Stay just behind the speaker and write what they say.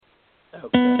Okay.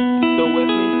 Still with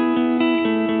me?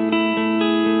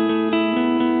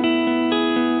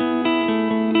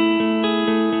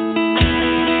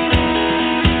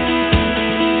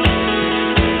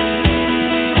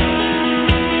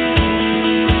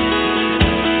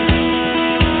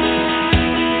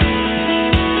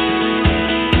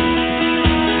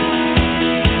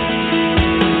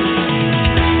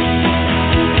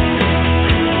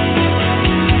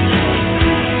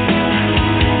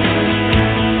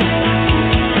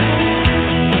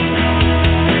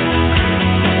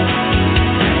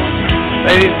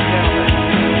 Ladies and gentlemen,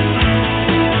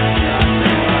 Dr.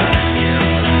 Ron here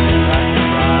with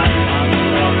Dr. Ron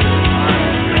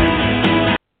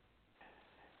Unfiltered.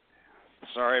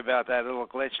 Sorry about that little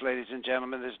glitch, ladies and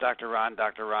gentlemen. This is Dr. Ron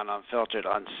Unfiltered,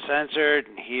 Uncensored,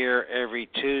 here every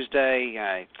Tuesday.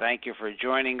 I thank you for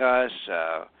joining us.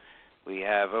 We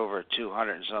have over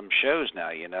 200 and some shows now,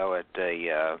 at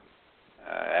the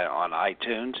on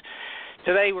iTunes.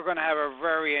 Today we're going to have a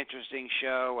very interesting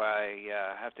show. I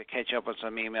have to catch up with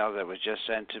some emails that was just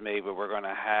sent to me, but we're going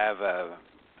to have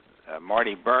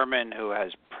Marty Berman, who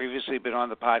has previously been on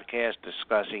the podcast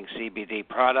discussing CBD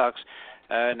products.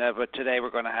 But today we're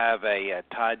going to have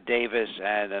Todd Davis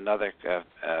and another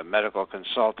medical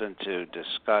consultant to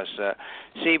discuss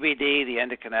CBD, the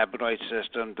endocannabinoid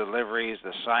system, deliveries,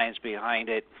 the science behind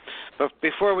it. But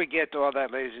before we get to all that,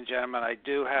 ladies and gentlemen, I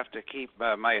do have to keep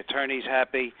my attorneys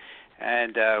happy.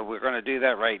 And we're going to do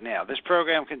that right now. This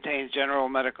program contains general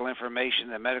medical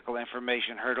information. The medical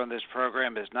information heard on this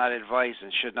program is not advice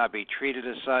and should not be treated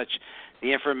as such.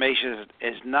 The information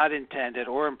is not intended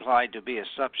or implied to be a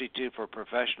substitute for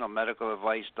professional medical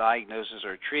advice, diagnosis,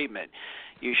 or treatment.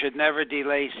 You should never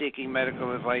delay seeking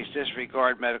medical advice,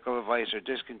 disregard medical advice, or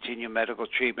discontinue medical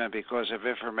treatment because of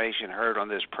information heard on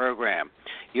this program.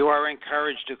 You are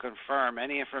encouraged to confirm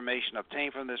any information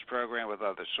obtained from this program with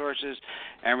other sources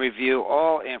and review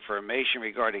all information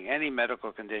regarding any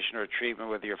medical condition or treatment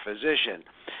with your physician.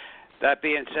 That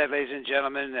being said, ladies and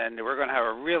gentlemen, and we're going to have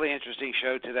a really interesting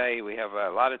show today. We have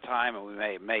a lot of time, and we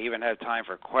may even have time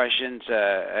for questions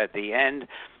at the end.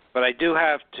 But I do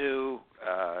have to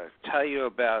tell you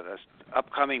about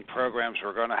upcoming programs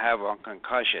we're going to have on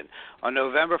concussion. On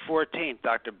November 14th,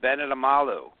 Dr. Bennett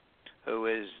Amalu, who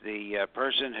is the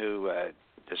person who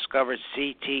discovered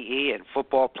CTE in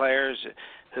football players,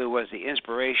 who was the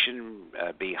inspiration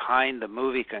behind the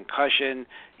movie Concussion.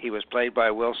 He was played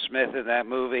by Will Smith in that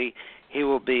movie. He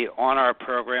will be on our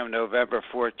program November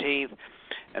 14th.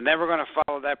 And then we're going to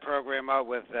follow that program up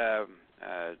with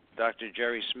Dr.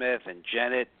 Jerry Smith and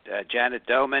Janet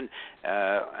Doman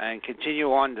and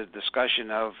continue on the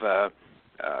discussion of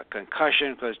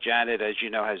concussion, because Janet, as you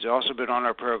know, has also been on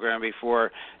our program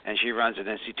before, and she runs an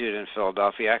institute in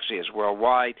Philadelphia, actually is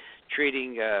worldwide,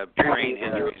 treating brain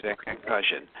injuries and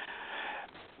concussion.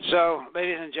 So,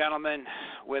 ladies and gentlemen,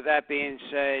 with that being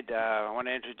said, I want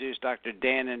to introduce Dr.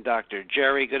 Dan and Dr.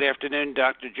 Jerry. Good afternoon,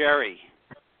 Dr. Jerry.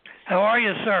 How are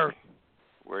you, sir?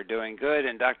 We're doing good.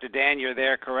 And Dr. Dan, you're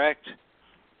there, correct?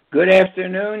 Good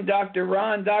afternoon, Dr.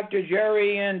 Ron, Dr.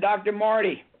 Jerry, and Dr.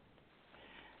 Marty.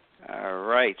 All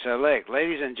right. So,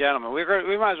 ladies and gentlemen, we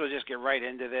might as well just get right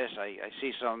into this. I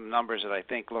see some numbers that I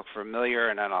think look familiar,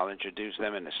 and then I'll introduce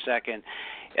them in a second.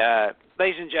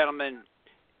 Ladies and gentlemen,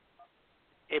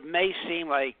 it may seem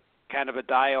like kind of a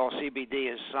diol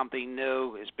CBD is something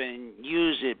new. It's been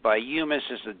used by humans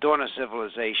since the dawn of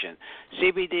civilization.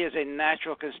 CBD is a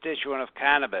natural constituent of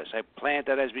cannabis, a plant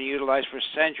that has been utilized for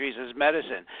centuries as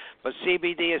medicine. But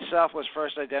CBD itself was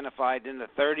first identified in the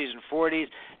 30s and 40s,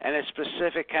 and its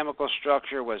specific chemical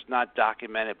structure was not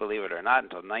documented, believe it or not,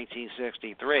 until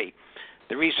 1963.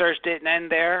 The research didn't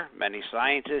end there. Many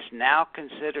scientists now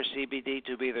consider CBD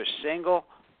to be the single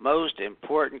most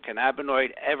important cannabinoid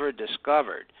ever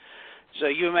discovered. So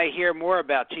you may hear more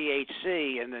about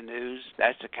THC in the news.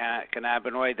 That's the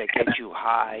cannabinoid that gets you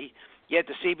high. Yet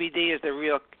the CBD is the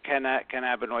real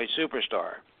cannabinoid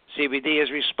superstar. CBD is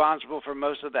responsible for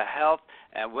most of the health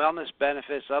and wellness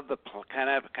benefits of the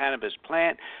cannabis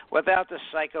plant without the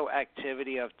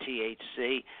psychoactivity of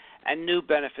THC, and new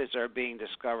benefits are being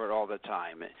discovered all the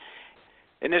time.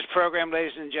 In this program,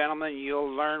 ladies and gentlemen,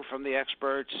 you'll learn from the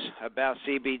experts about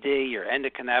CBD, your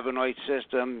endocannabinoid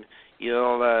system.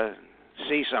 You'll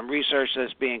see some research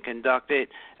that's being conducted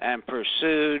and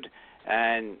pursued,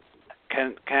 and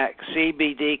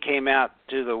CBD came out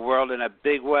to the world in a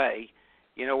big way.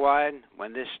 You know what?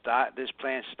 When this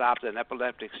plant stopped an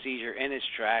epileptic seizure in its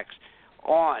tracks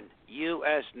on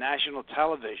U.S. national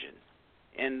television,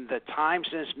 in the time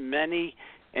since many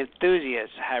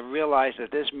enthusiasts have realized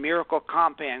that this miracle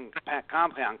compound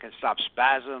can stop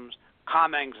spasms,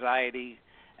 calm anxiety,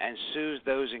 and soothes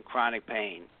those in chronic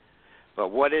pain. But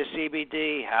what is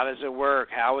CBD? How does it work?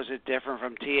 How is it different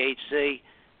from THC?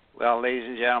 Well, ladies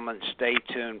and gentlemen, stay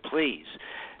tuned, please.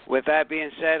 With that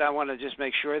being said, I want to just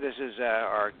make sure this is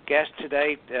our guest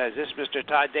today. Is this Mr.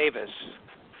 Todd Davis?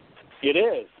 It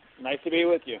is. Nice to be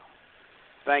with you.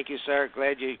 Thank you, sir.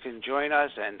 Glad you can join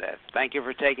us, and thank you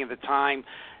for taking the time.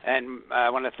 And I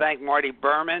want to thank Marty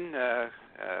Berman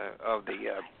of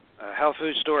the health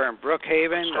food store in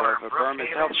Brookhaven, of Berman's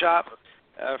Health Shop,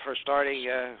 for starting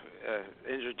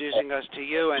introducing us to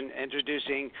you and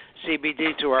introducing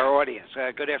CBD to our audience.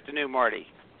 Good afternoon, Marty.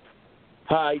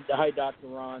 Hi, Dr.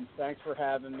 Ron. Thanks for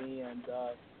having me, and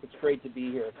it's great to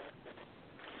be here.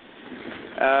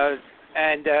 Todd,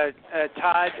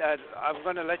 I'm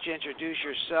going to let you introduce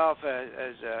yourself,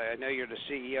 as I know you're the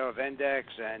CEO of Endex,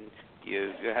 and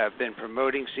you have been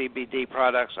promoting CBD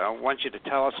products. I want you to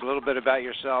tell us a little bit about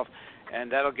yourself, and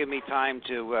that'll give me time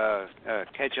to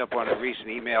catch up on a recent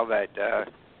email that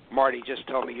Marty just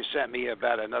told me you sent me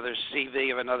about another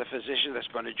CV of another physician that's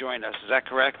going to join us. Is that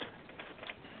correct?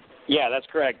 Yeah, that's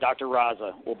correct. Dr.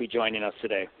 Raza will be joining us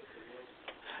today.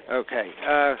 Okay.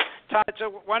 Todd,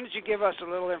 so why don't you give us a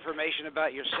little information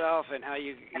about yourself and how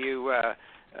you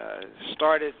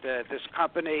started this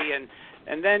company,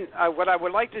 and then what I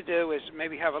would like to do is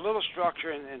maybe have a little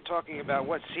structure in talking about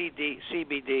what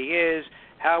CBD is,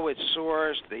 how it's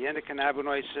sourced, the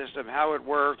endocannabinoid system, how it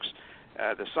works,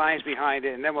 the science behind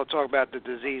it, and then we'll talk about the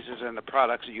diseases and the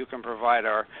products that you can provide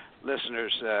our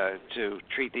listeners to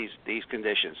treat these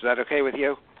conditions. Is that okay with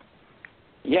you?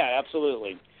 Yeah,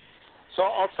 absolutely. So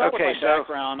I'll start with my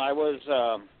background. I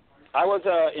was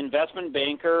an investment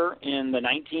banker in the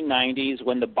 1990s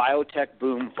when the biotech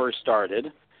boom first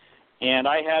started, and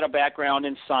I had a background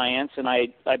in science, and I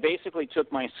basically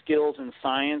took my skills in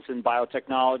science and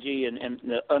biotechnology and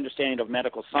the understanding of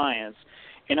medical science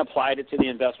and applied it to the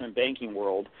investment banking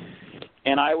world.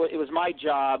 And it was my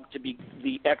job to be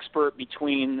the expert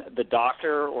between the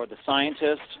doctor or the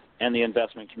scientist and the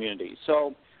investment community.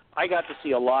 So I got to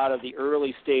see a lot of the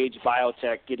early stage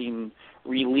biotech getting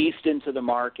released into the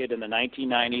market in the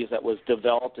 1990s that was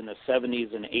developed in the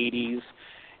 70s and 80s,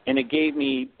 and it gave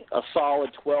me a solid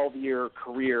 12-year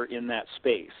career in that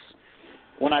space.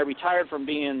 When I retired from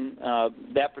being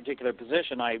that particular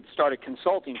position, I started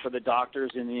consulting for the doctors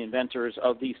and the inventors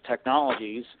of these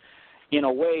technologies in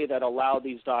a way that allowed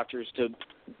these doctors to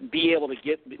be able to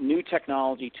get new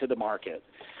technology to the market.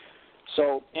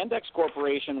 So Endex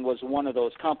Corporation was one of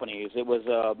those companies. It was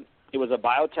a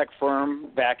biotech firm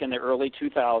back in the early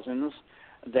 2000s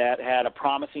that had a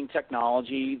promising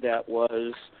technology that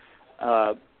was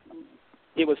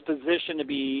it was positioned to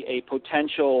be a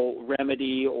potential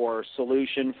remedy or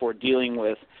solution for dealing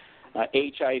with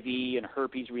HIV and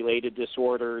herpes-related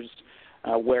disorders,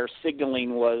 where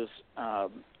signaling was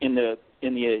in the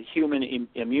human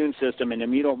immune system and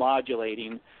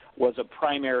immunomodulating was a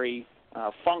primary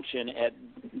function at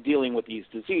dealing with these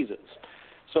diseases.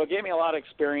 So it gave me a lot of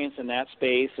experience in that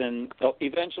space, and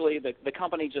eventually the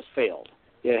company just failed.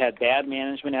 It had bad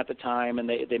management at the time, and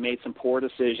they made some poor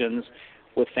decisions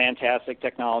with fantastic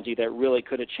technology that really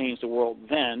could have changed the world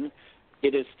then.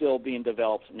 It is still being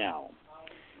developed now.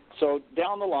 So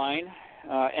down the line,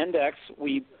 Endex,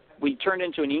 we turned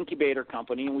into an incubator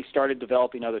company, and we started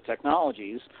developing other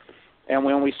technologies. And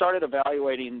when we started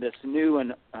evaluating this new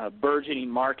and burgeoning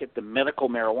market, the medical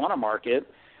marijuana market,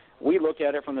 we looked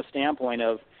at it from the standpoint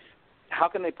of how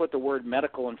can they put the word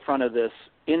medical in front of this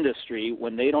industry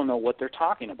when they don't know what they're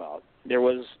talking about. There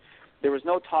was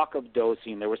no talk of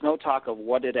dosing. There was no talk of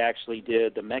what it actually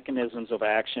did, the mechanisms of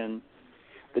action,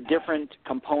 the different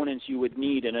components you would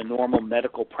need in a normal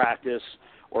medical practice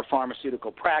or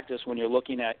pharmaceutical practice when you're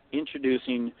looking at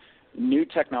introducing new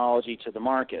technology to the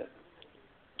market.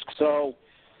 So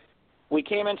we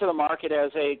came into the market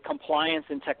as a compliance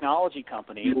and technology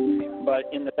company, but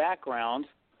in the background,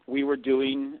 we were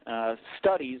doing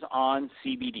studies on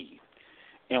CBD,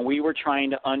 and we were trying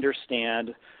to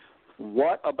understand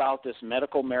what about this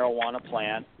medical marijuana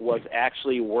plant was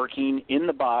actually working in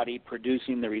the body,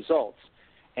 producing the results.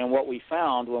 And what we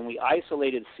found when we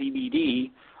isolated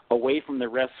CBD away from the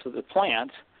rest of the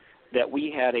plant, that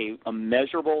we had a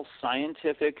measurable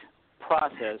scientific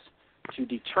process to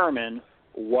determine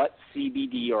what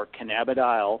CBD or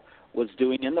cannabidiol was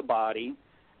doing in the body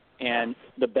and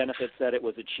the benefits that it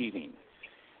was achieving.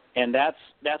 And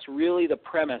that's really the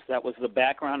premise. That was the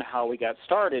background of how we got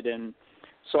started. And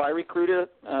so I recruited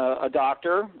a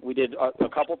doctor. We did a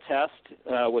couple tests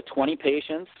with 20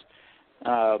 patients.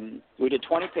 We did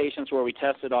 20 patients where we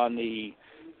tested on the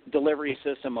delivery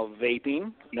system of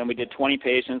vaping. Then we did 20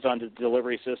 patients on the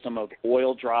delivery system of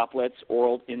oil droplets,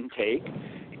 oral intake.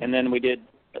 and then we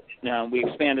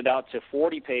expanded out to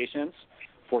 40 patients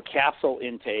for capsule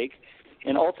intake,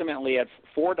 and ultimately had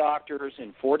 4 doctors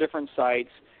in 4 different sites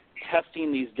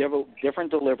testing these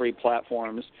different delivery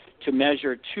platforms to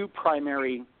measure 2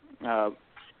 primary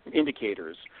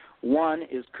indicators. One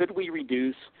is, could we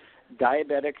reduce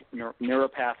diabetic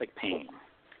neuropathic pain,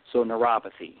 so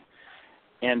neuropathy?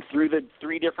 And through the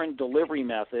 3 different delivery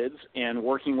methods and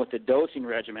working with the dosing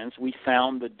regimens, we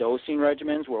found the dosing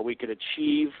regimens where we could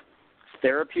achieve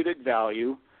therapeutic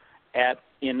value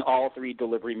in all 3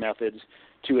 delivery methods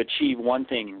to achieve one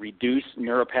thing: reduce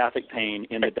neuropathic pain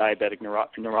in the diabetic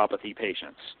neuropathy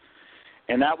patients.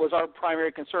 And that was our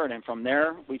primary concern. And from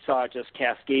there, we saw it just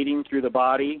cascading through the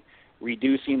body,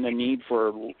 reducing the need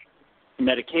for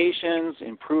medications,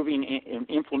 improving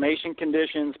inflammation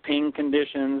conditions, pain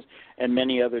conditions, and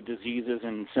many other diseases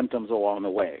and symptoms along the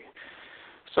way.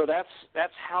 So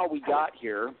that's how we got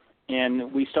here.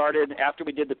 And we started, after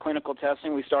we did the clinical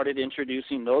testing, we started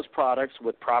introducing those products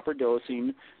with proper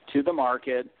dosing to the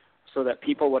market so that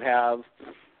people would have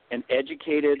an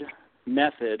educated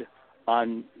method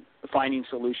on finding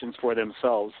solutions for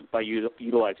themselves by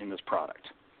utilizing this product.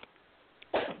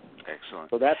 Excellent.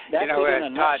 So that's it in a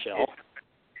nutshell.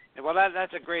 Well,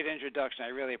 that's a great introduction. I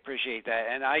really appreciate that.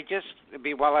 And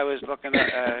while I was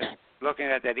looking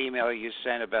at that email you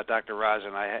sent about Dr. Raza,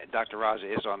 and Dr.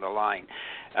 Raza is on the line,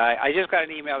 I just got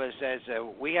an email that says,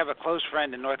 we have a close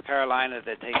friend in North Carolina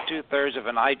that takes 2/3 of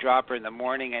an eye dropper in the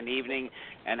morning and evening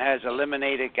and has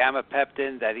eliminated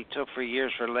gamma-peptin that he took for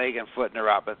years for leg and foot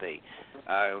neuropathy.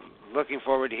 Looking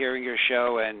forward to hearing your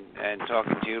show and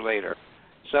talking to you later.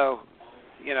 So,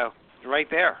 right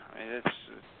there. It's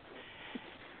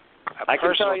I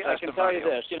can tell you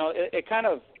this.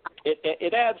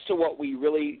 It adds to what we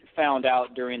really found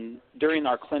out during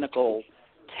our clinical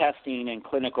testing and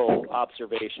clinical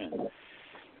observation.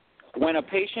 When a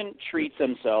patient treats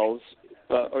themselves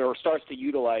or starts to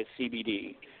utilize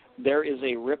CBD, there is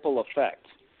a ripple effect.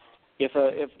 If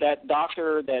that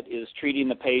doctor that is treating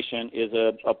the patient is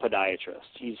a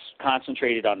podiatrist, he's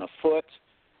concentrated on the foot,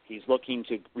 he's looking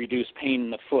to reduce pain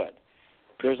in the foot.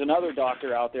 There's another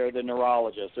doctor out there, the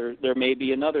neurologist. There may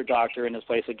be another doctor in his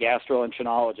place, a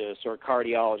gastroenterologist or a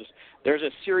cardiologist. There's a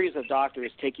series of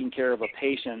doctors taking care of a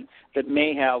patient that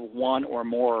may have one or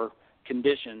more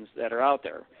conditions that are out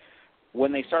there.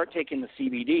 When they start taking the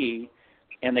CBD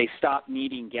and they stop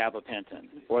needing gabapentin,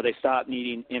 or they stop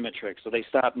needing Imitrex, or they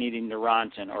stop needing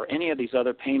Neurontin, or any of these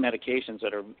other pain medications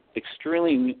that are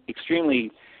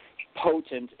extremely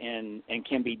potent and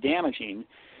can be damaging,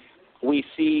 we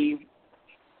see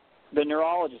the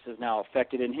neurologist is now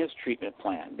affected in his treatment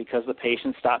plan because the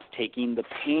patient stops taking the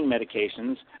pain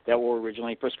medications that were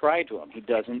originally prescribed to him. He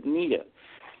doesn't need it.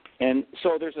 And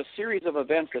so there's a series of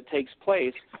events that takes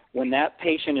place when that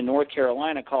patient in North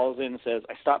Carolina calls in and says,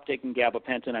 I stopped taking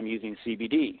gabapentin, I'm using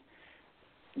CBD.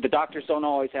 The doctors don't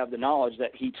always have the knowledge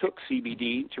that he took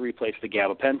CBD to replace the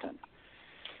gabapentin.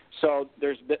 So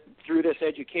through this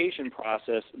education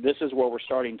process, this is where we're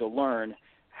starting to learn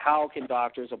how can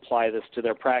doctors apply this to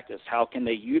their practice? How can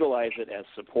they utilize it as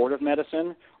supportive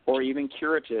medicine or even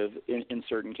curative in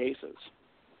certain cases?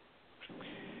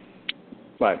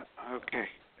 Right. Okay.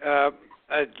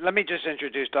 Let me just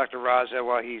introduce Dr. Raza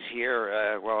while he's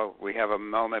here. While we have a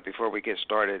moment before we get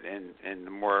started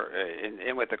in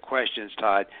with the questions,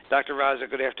 Todd. Dr. Raza,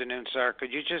 good afternoon, sir.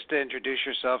 Could you just introduce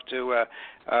yourself to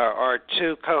our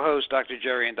 2 co-hosts, Dr.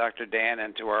 Jerry and Dr. Dan,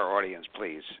 and to our audience,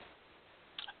 please?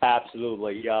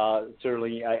 Absolutely.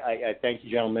 Certainly, I thank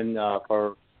you, gentlemen,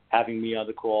 for having me on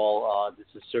the call. This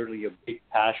is certainly a big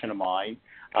passion of mine.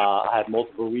 I have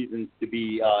multiple reasons to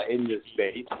be in this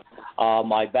space.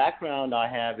 My background, I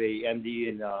have a MD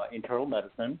in internal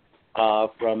medicine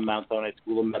from Mount Sinai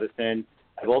School of Medicine.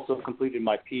 I've also completed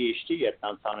my PhD at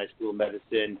Mount Sinai School of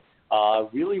Medicine,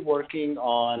 really working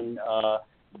on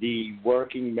the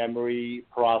working memory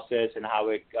process and how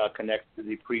it connects to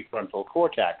the prefrontal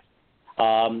cortex.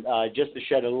 Just to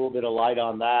shed a little bit of light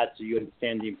on that so you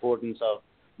understand the importance of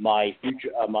my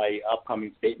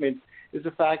upcoming statement, is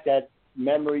the fact that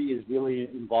memory is really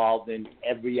involved in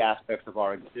every aspect of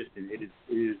our existence. It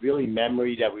is really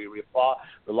memory that we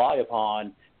rely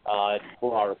upon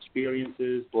for our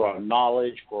experiences, for our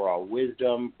knowledge, for our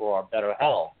wisdom, for our better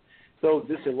health. So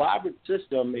this elaborate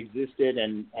system existed,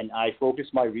 and I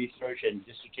focused my research and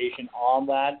dissertation on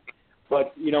that.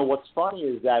 But, what's funny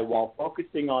is that while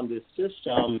focusing on this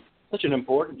system, such an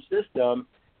important system,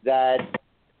 that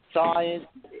science,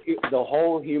 the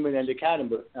whole human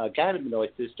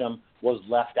endocannabinoid system was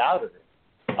left out of it.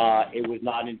 It was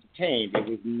not entertained. It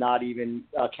was not even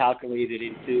calculated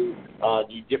into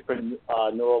the different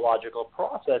neurological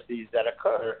processes that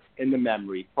occur in the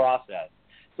memory process.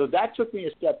 So that took me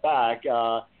a step back,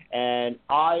 and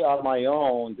I, on my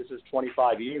own, this is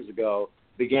 25 years ago,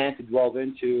 began to delve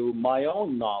into my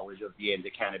own knowledge of the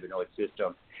endocannabinoid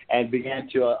system and began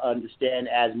to understand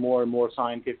as more and more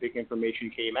scientific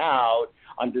information came out,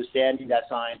 understanding that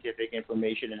scientific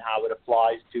information and how it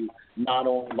applies to not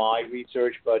only my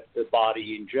research but the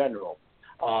body in general.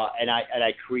 And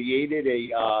I created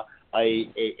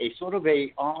a sort of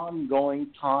a ongoing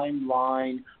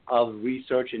timeline of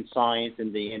research and science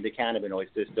in the endocannabinoid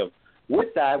system.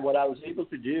 With that, what I was able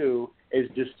to do is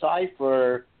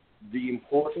decipher the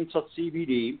importance of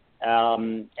CBD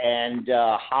and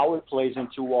how it plays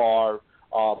into our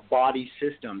body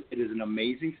system. It is an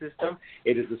amazing system.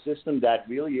 It is a system that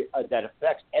really that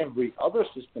affects every other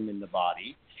system in the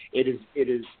body. It is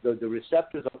the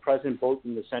receptors are present both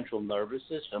in the central nervous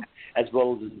system as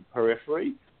well as in the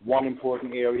periphery. One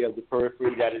important area of the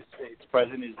periphery that is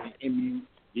present is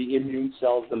the immune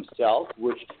cells themselves,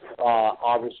 which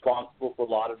are responsible for a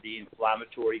lot of the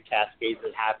inflammatory cascades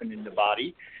that happen in the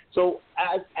body. So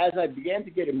as I began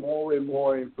to get more and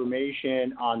more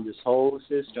information on this whole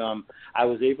system, I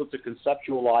was able to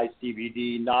conceptualize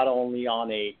CBD not only on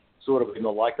a sort of a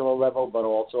molecular level, but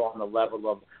also on the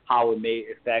level of how it may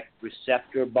affect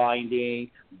receptor binding,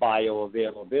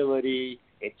 bioavailability,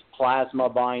 its plasma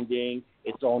binding,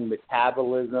 its own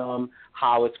metabolism,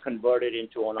 how it's converted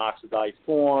into an oxidized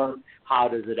form, how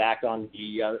does it act on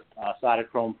the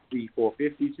cytochrome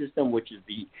P450 system, which is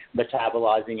the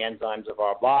metabolizing enzymes of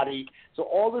our body. So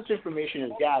all this information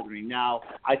is gathering. Now,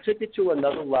 I took it to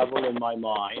another level in my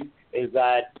mind, is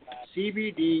that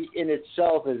CBD in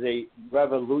itself is a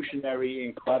revolutionary,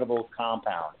 incredible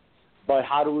compound. But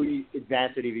how do we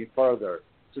advance it even further?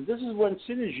 So this is when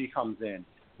synergy comes in.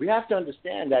 We have to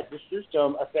understand that this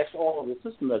system affects all of the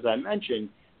system, as I mentioned.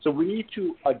 So we need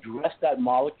to address that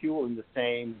molecule in the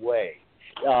same way,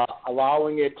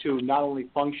 allowing it to not only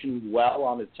function well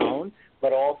on its own,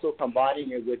 but also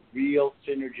combining it with real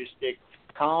synergistic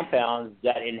compounds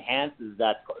that enhances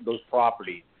those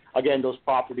properties. Again, those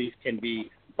properties can be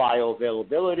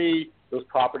bioavailability. Those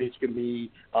properties can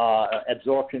be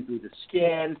absorption through the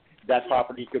skin. That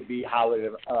property could be how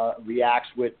it reacts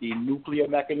with the nuclear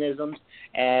mechanisms.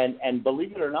 And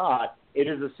believe it or not, it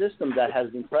is a system that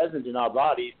has been present in our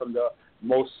body from the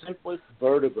most simplest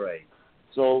vertebrae.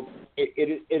 So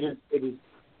it is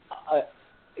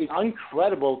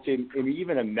incredible to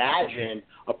even imagine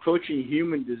approaching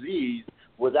human disease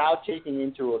without taking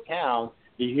into account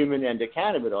the human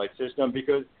endocannabinoid system,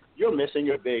 because you're missing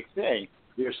a big thing.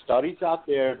 There are studies out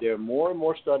there. There are more and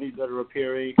more studies that are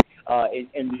appearing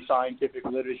in the scientific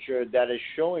literature that is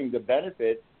showing the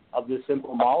benefit of this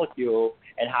simple molecule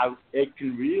and how it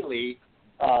can really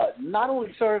not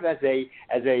only serve as a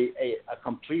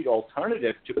complete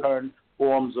alternative to current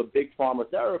forms of big pharma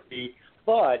therapy,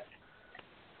 but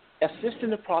assist in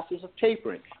the process of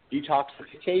tapering,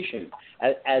 detoxification,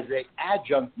 as an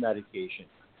adjunct medication.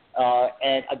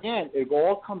 And again, it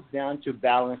all comes down to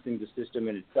balancing the system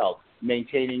in itself,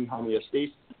 maintaining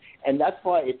homeostasis. And that's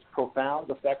why it's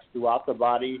profound effects throughout the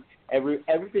body,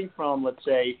 everything from, let's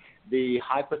say, the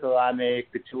hypothalamic,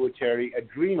 pituitary,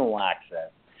 adrenal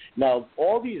axis. Now,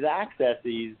 all these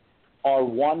axes are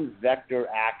one vector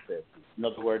axis. In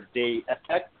other words, they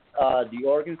affect the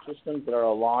organ systems that are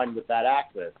aligned with that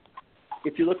axis.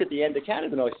 If you look at the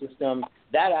endocannabinoid system,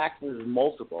 that axis is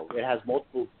multiple. It has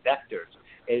multiple vectors.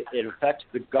 It affects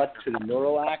the gut to the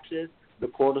neural axis, the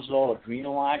cortisol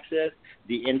adrenal axis,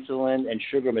 the insulin and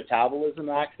sugar metabolism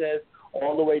axis,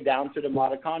 all the way down to the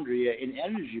mitochondria in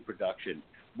energy production,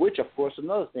 which, of course, is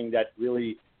another thing that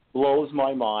really blows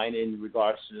my mind in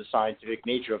regards to the scientific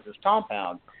nature of this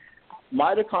compound.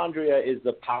 Mitochondria is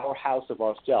the powerhouse of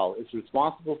our cell. It's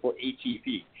responsible for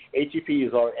ATP. ATP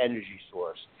is our energy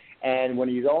source. And when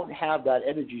you don't have that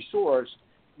energy source,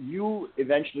 you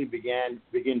eventually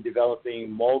begin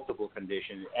developing multiple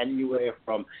conditions, anywhere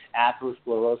from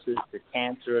atherosclerosis to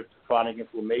cancer to chronic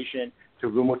inflammation to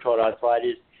rheumatoid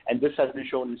arthritis. And this has been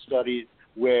shown in studies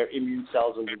where immune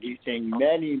cells are releasing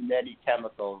many, many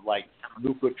chemicals like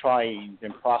leukotrienes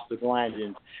and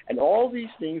prostaglandins, and all these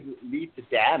things lead to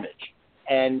damage.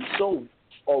 And so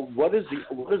what is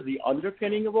the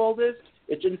underpinning of all this?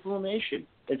 It's inflammation.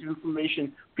 It's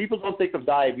inflammation. People don't think of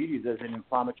diabetes as an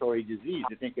inflammatory disease.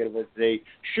 They think of it as a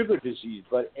sugar disease,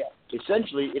 but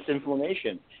essentially it's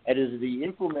inflammation. It is the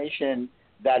inflammation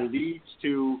that leads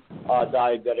to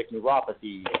diabetic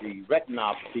neuropathy, the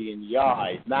retinopathy in the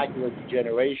eyes, macular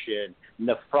degeneration,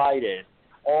 nephritis,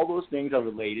 all those things are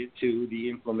related to the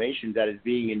inflammation that is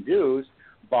being induced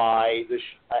by the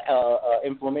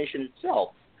inflammation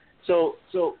itself. So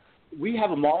we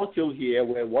have a molecule here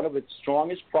where one of its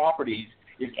strongest properties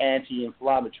is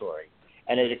anti-inflammatory,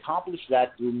 and it accomplishes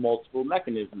that through multiple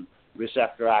mechanisms: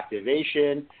 receptor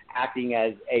activation, acting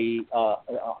as a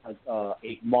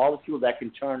molecule that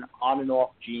can turn on and off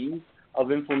genes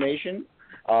of inflammation.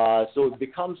 So it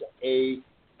becomes a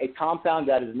compound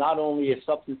that is not only a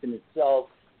substance in itself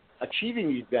achieving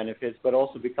these benefits, but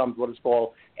also becomes what is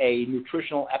called a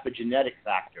nutritional epigenetic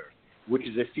factor, which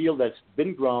is a field that's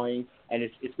been growing, and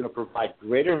it's going to provide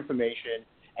greater information.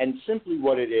 And simply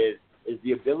what it is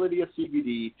the ability of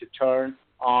CBD to turn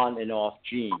on and off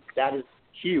genes. That is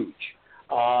huge.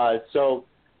 So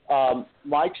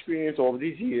my experience over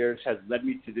these years has led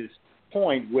me to this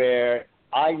point where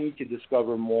I need to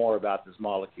discover more about this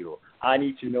molecule. I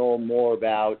need to know more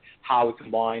about how it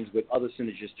combines with other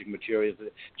synergistic materials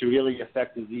to really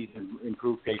affect disease and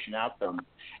improve patient outcomes.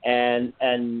 And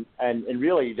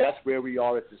really, that's where we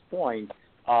are at this point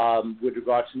with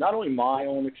regards to not only my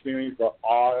own experience, but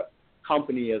our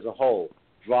company as a whole,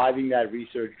 driving that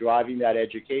research, driving that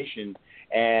education,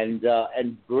 and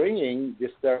bringing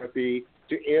this therapy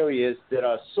to areas that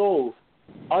are so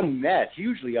unmet,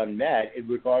 hugely unmet in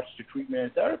regards to treatment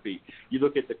and therapy. You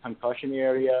look at the concussion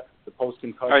area, the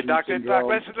post-concussion All right, Doctor, syndrome.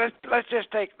 let's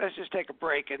just take a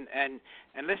break and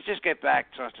let's just get back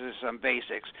to some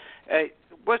basics.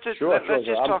 Let's just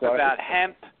talk about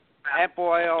hemp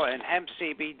oil and hemp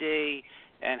CBD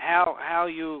and how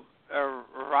you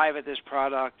arrive at this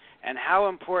product, and how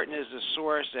important is the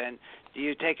source, and do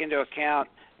you take into account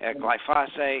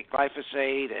glyphosate,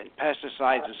 and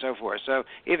pesticides and so forth? So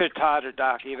either Todd or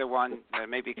Doc, either one,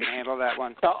 maybe you can handle that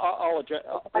one. I'll address.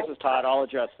 This is Todd. I'll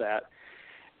address that.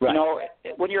 Right. You know,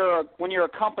 when you're a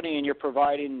company and you're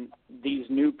providing these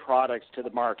new products to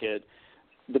the market,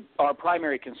 our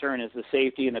primary concern is the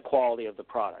safety and the quality of the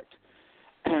product.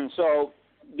 And so,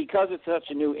 because it's such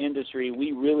a new industry,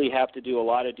 we really have to do a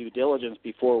lot of due diligence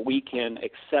before we can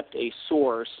accept a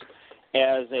source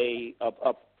as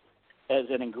as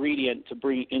an ingredient to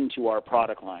bring into our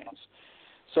product lines.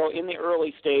 So in the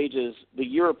early stages, the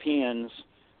Europeans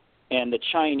and the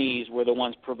Chinese were the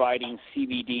ones providing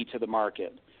CBD to the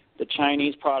market. The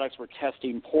Chinese products were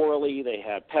testing poorly. They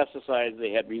had pesticides.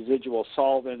 They had residual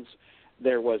solvents.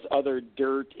 There was other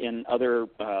dirt and other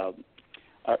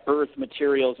earth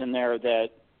materials in there that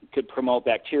could promote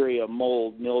bacteria,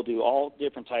 mold, mildew, all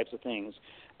different types of things.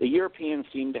 The Europeans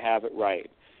seemed to have it right.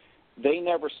 They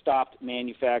never stopped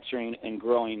manufacturing and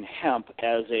growing hemp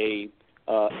as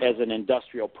an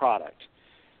industrial product.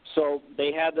 So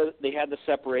they had the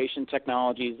separation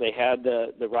technologies, they had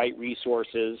the right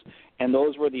resources, and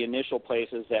those were the initial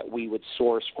places that we would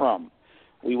source from.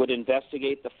 We would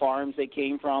investigate the farms they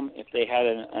came from. If they had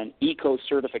an eco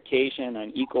certification,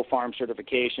 an eco farm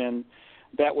certification,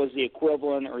 that was the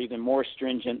equivalent or even more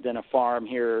stringent than a farm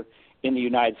here in the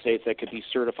United States that could be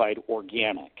certified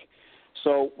organic.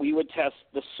 So we would test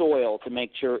the soil to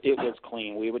make sure it was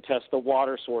clean. We would test the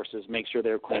water sources, make sure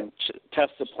they're clean.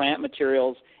 Test the plant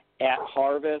materials at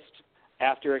harvest,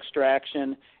 after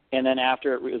extraction, and then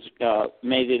after it was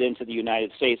made it into the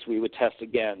United States, we would test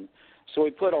again. So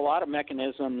we put a lot of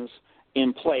mechanisms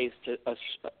in place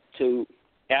to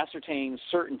ascertain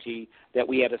certainty that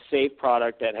we had a safe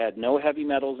product that had no heavy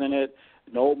metals in it,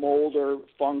 no mold or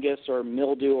fungus or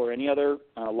mildew or any other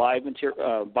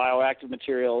bioactive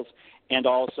materials, and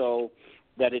also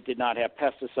that it did not have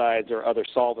pesticides or other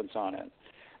solvents on it.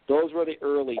 Those were the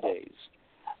early days.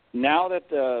 Now that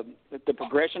the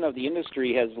progression of the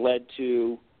industry has led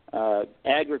to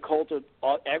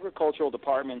agricultural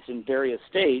departments in various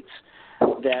states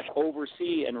that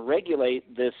oversee and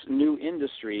regulate this new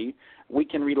industry, we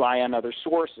can rely on other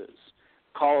sources.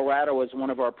 Colorado is one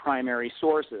of our primary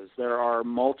sources. There are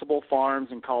multiple farms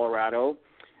in Colorado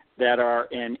that are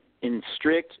in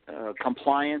strict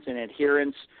compliance and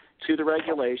adherence to the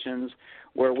regulations,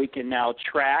 where we can now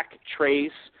track,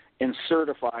 trace, and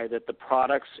certify that the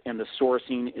products and the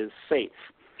sourcing is safe.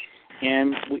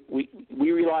 And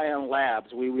we rely on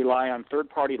labs. We rely on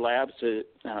third-party labs to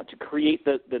create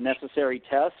the necessary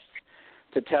tests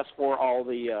to test for all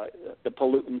the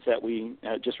pollutants that we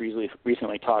just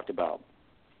recently talked about.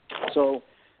 So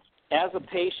as a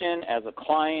patient, as a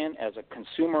client, as a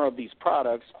consumer of these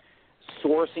products,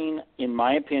 sourcing, in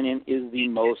my opinion, is the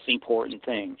most important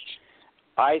thing.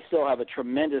 I still have a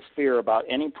tremendous fear about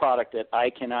any product that I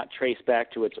cannot trace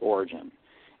back to its origin.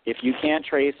 If you can't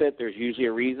trace it, there's usually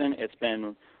a reason. It's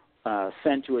been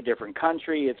sent to a different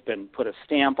country. It's been put a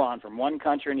stamp on from one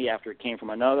country after it came from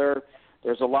another.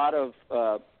 There's a lot of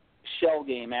shell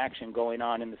game action going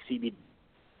on in the CBD.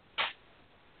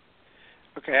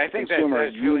 Okay, I think that's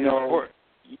Consumers, really important.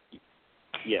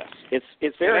 Yes, it's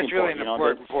very that's really important. an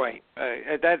important point.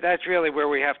 That's really where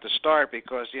we have to start,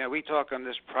 because we talk on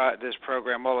this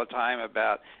program all the time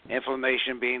about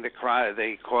inflammation being the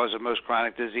cause of most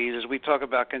chronic diseases. We talk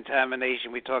about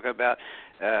contamination. We talk about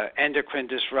endocrine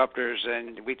disruptors,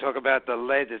 and we talk about the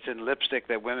lead that's in lipstick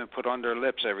that women put on their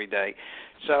lips every day.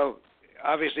 So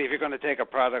obviously, if you're going to take a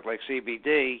product like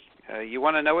CBD, you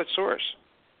want to know its source.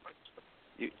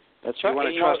 That's right.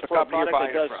 You want to for trust the a company you're product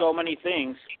buying that does from. so many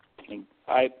things.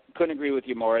 I couldn't agree with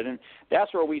you more. And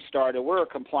that's where we started. We're a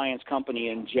compliance company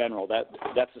in general. That's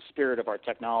the spirit of our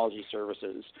technology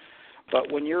services.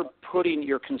 But when you're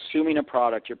consuming a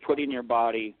product, you're putting in your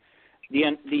body,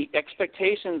 the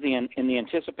expectations and the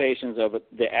anticipations of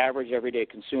the average everyday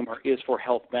consumer is for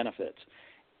health benefits.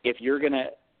 If you're going to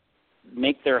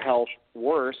make their health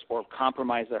worse or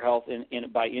compromise their health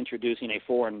by introducing a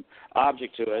foreign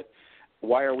object to it,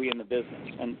 why are we in the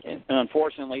business? And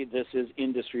unfortunately, this is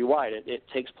industry-wide. It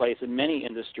takes place in many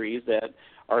industries that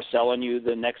are selling you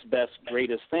the next best,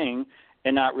 greatest thing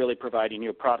and not really providing you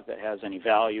a product that has any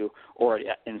value or,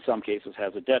 in some cases,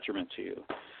 has a detriment to you.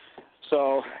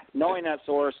 So knowing that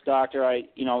source, Doctor,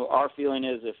 our feeling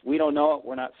is if we don't know it,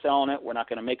 we're not selling it, we're not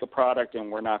going to make a product,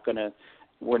 and we're not going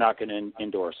to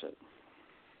endorse it.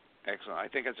 Excellent. I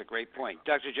think that's a great point.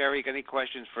 Dr. Jerry, any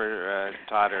questions for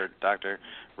Todd or Dr.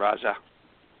 Raza?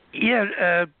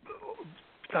 Yeah,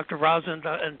 Dr. Raza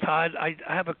and Todd, I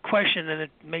have a question, and it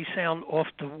may sound off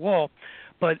the wall,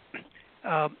 but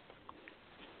I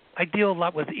deal a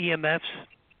lot with EMFs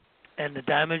and the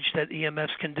damage that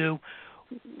EMFs can do.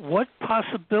 What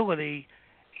possibility,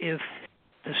 if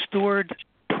the stored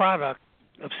product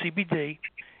of CBD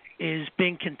is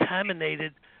being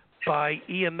contaminated by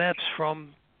EMFs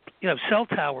from cell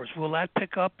towers, will that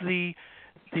pick up the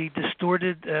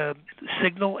distorted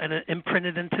signal and imprint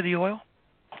it into the oil?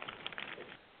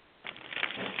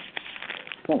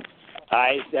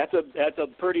 That's a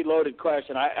pretty loaded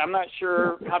question. I'm not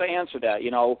sure how to answer that.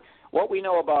 What we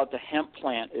know about the hemp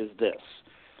plant is this: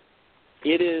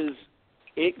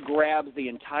 it grabs the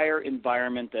entire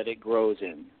environment that it grows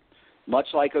in, much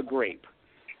like a grape.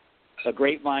 A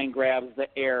grapevine grabs the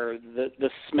air, the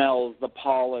smells, the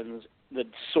pollens, the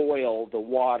soil, the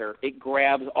water. It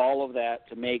grabs all of that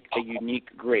to make a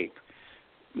unique grape.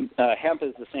 Hemp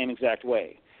is the same exact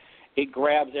way. It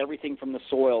grabs everything from the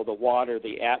soil, the water,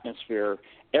 the atmosphere.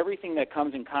 Everything that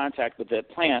comes in contact with that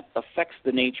plant affects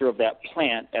the nature of that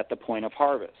plant at the point of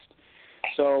harvest.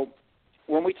 So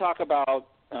when we talk about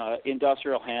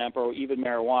industrial hemp or even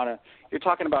marijuana, you're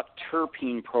talking about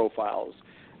terpene profiles.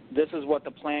 This is what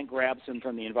the plant grabs in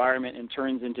from the environment and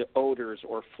turns into odors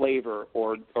or flavor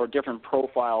or different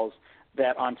profiles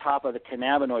that, on top of the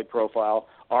cannabinoid profile,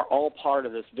 are all part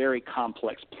of this very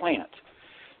complex plant.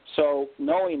 So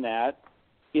knowing that,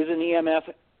 is an EMF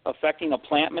affecting a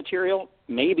plant material?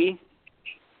 Maybe.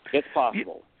 It's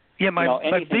possible. Yeah,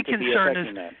 my big concern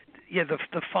is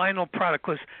the final product,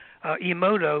 because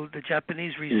Emoto, the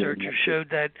Japanese researcher, showed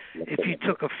that if you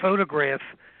took a photograph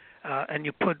and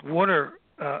you put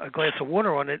a glass of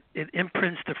water on it, it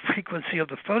imprints the frequency of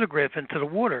the photograph into the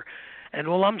water. And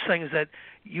all I'm saying is that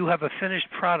you have a finished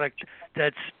product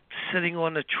that's sitting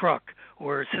on the truck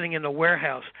or sitting in a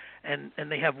warehouse, and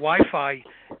they have Wi-Fi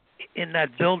in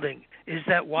that building. Is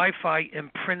that Wi-Fi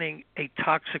imprinting a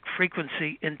toxic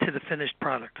frequency into the finished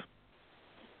product?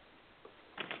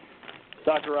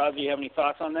 Dr. Roz, do you have any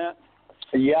thoughts on that?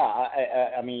 Yeah,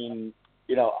 I mean,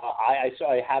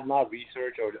 I have not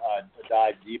researched or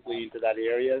dived deeply into that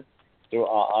area. So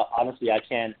honestly, I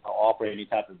can't offer any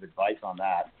type of advice on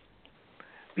that.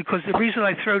 Because the reason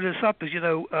I throw this up is,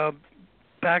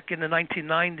 back in the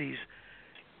 1990s,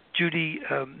 Judy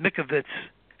Mikovits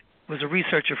was a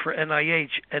researcher for NIH,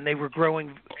 and they were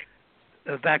growing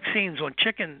vaccines on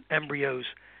chicken embryos.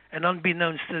 And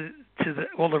unbeknownst to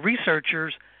all the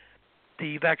researchers,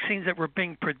 the vaccines that were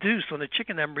being produced on the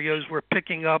chicken embryos were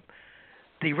picking up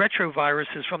the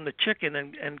retroviruses from the chicken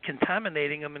and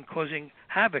contaminating them and causing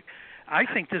havoc. I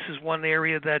think this is one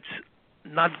area that's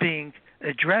not being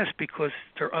addressed because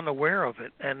they're unaware of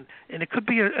it. And it could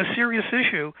be a serious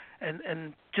issue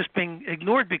and just being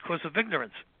ignored because of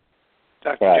ignorance.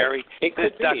 Dr. Right. Jerry, it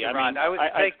could be. Dr. Ron, I would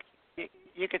think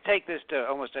you could take this to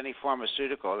almost any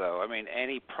pharmaceutical, though. I mean,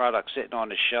 any product sitting on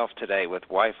the shelf today with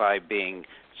Wi-Fi being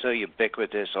so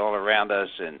ubiquitous all around us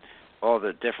and all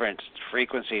the different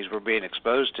frequencies we're being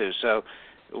exposed to. So,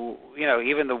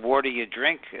 even the water you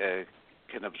drink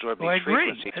can absorb these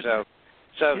frequencies.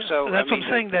 So that's what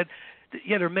I'm saying, that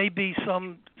there may be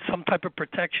some type of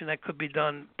protection that could be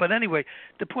done. But anyway,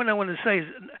 the point I want to say is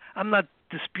I'm not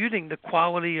disputing the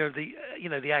quality or the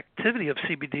the activity of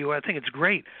CBD oil. I think it's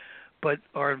great, but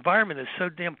our environment is so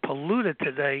damn polluted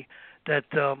today that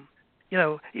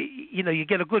you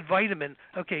get a good vitamin.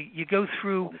 Okay, you go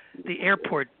through the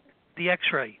airport, the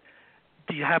X-ray.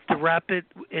 Do you have to wrap it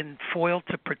in foil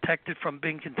to protect it from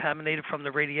being contaminated from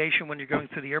the radiation when you're going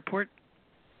through the airport?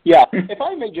 Yeah, if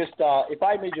I may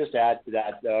just add to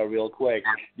that real quick,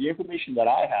 the information that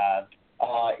I have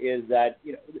is that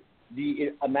the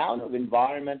amount of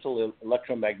environmental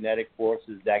electromagnetic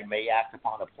forces that may act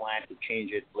upon a plant to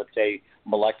change its, let's say,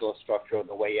 molecular structure or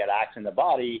the way it acts in the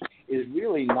body is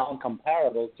really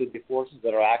non-comparable to the forces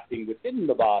that are acting within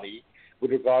the body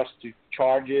with regards to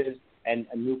charges and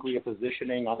nuclear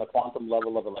positioning on the quantum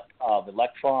level of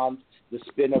electrons, the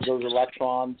spin of those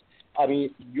electrons. I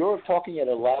mean, you're talking at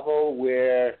a level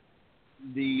where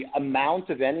the amount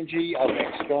of energy of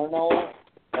external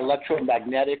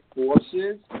electromagnetic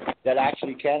forces that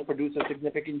actually can produce a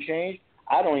significant change,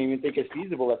 I don't even think it's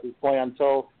feasible at this point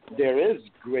until there is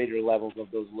greater levels of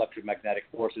those electromagnetic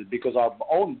forces, because our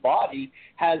own body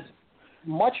has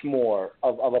much more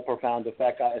of a profound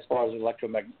effect as far as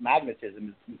electromagnetism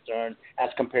is concerned as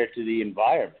compared to the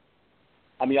environment.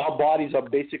 I mean, our bodies are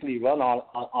basically run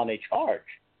on a charge.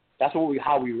 That's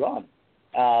how we run.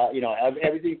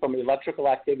 Everything from electrical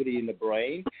activity in the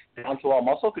brain down to our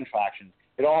muscle contractions.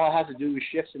 It all has to do with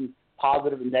shifts in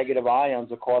positive and negative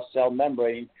ions across cell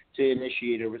membrane to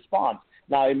initiate a response.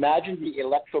 Now, imagine the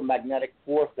electromagnetic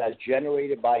force that's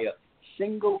generated by a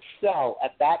single cell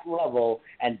at that level,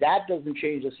 and that doesn't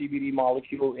change the CBD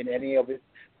molecule in any of its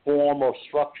form or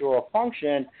structure or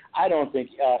function. I don't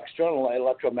think external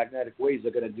electromagnetic waves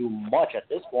are going to do much at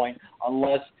this point,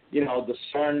 unless the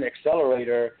CERN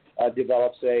accelerator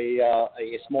develops a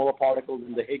smaller particle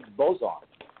than the Higgs boson.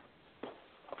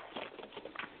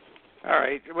 All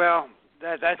right. Well,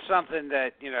 that's something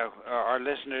that our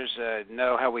listeners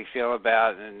know how we feel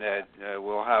about, and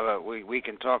we'll have we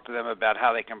can talk to them about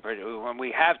how they can when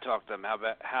we have talked to them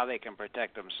about how they can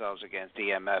protect themselves against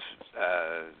EMF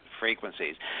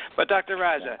frequencies. But Dr.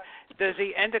 Raza, does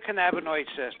the endocannabinoid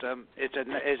system is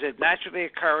it naturally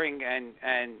occurring,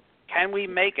 and can we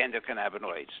make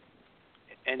endocannabinoids?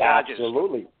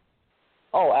 Absolutely.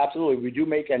 Oh, absolutely. We do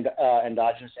make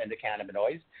endogenous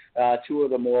endocannabinoids. Two of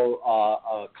the more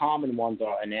common ones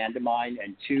are anandamide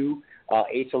and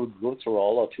 2-acylglycerol,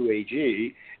 or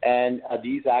 2-AG, and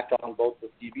these act on both the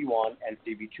CB1 and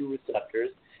CB2 receptors.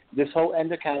 This whole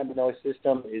endocannabinoid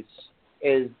system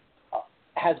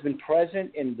has been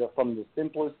present from the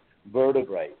simplest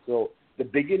vertebrae. So the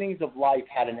beginnings of life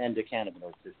had an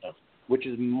endocannabinoid system, which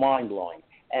is mind-blowing.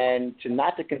 And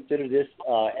to consider this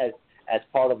as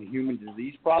part of the human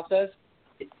disease process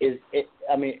it's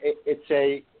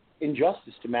a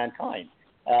injustice to mankind,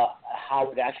 how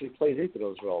it actually plays into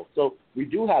those roles. So we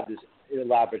do have this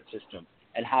elaborate system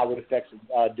and how it affects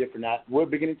different. We're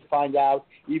beginning to find out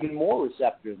even more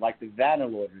receptors, like the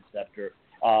vanilloid receptor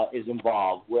is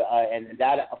involved, and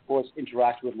that, of course,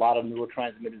 interacts with a lot of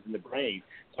neurotransmitters in the brain.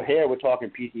 So here we're talking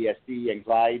PTSD,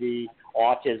 anxiety,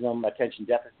 autism, attention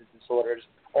deficit disorders.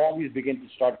 All these begin to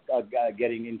start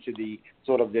getting into the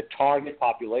sort of the target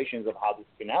populations of how this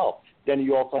can help. Then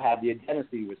you also have the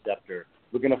adenosine receptor.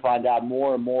 We're going to find out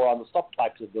more and more on the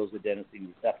subtypes of those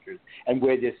adenosine receptors and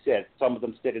where they sit. Some of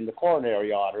them sit in the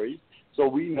coronary arteries. So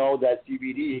we know that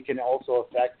CBD can also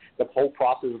affect the whole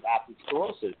process of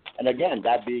atherosclerosis, and again,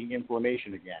 that being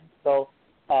inflammation again. So,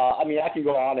 I can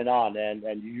go on,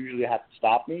 and you usually have to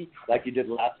stop me like you did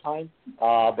last time.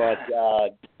 But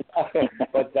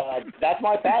that's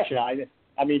my passion.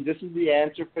 I mean, this is the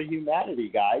answer for humanity,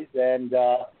 guys. And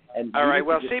all right.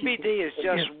 Well, CBD is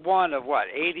just one of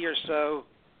 80 or so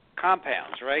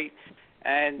compounds, right?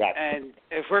 And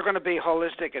if we're going to be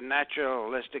holistic and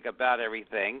naturalistic about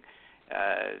everything,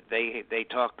 they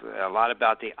talk a lot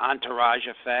about the entourage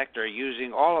effect, or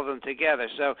using all of them together.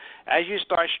 So as you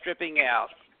start stripping out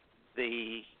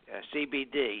the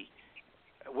CBD,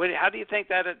 how do you think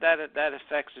that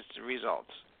affects its results?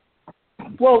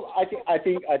 Well, I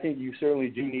think you certainly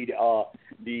do need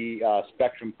the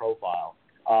spectrum profile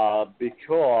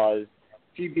because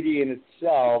CBD in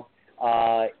itself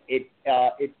it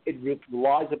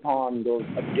relies upon those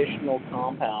additional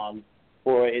compounds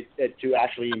for it to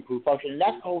actually improve function. And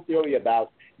that's the whole theory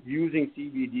about using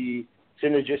CBD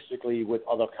synergistically with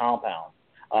other compounds,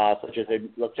 such as,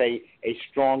 let's say, a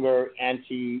stronger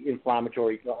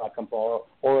anti-inflammatory component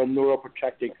or a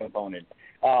neuroprotective component.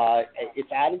 It's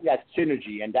adding that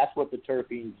synergy, and that's what the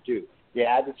terpenes do. They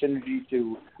add the synergy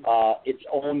to its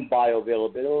own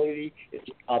bioavailability, its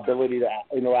ability to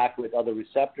interact with other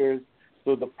receptors.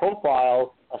 So the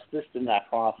profile assists in that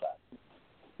process.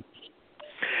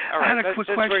 All right, I had a quick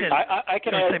question. I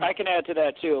can add to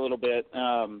that too a little bit.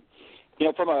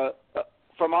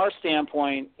 From our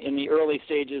standpoint, in the early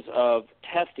stages of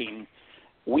testing,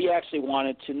 we actually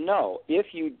wanted to know if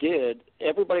you did.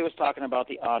 Everybody was talking about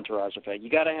the entourage effect. You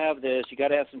got to have this. You got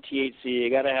to have some THC. You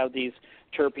got to have these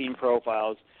terpene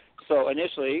profiles. So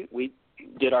initially, we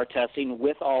did our testing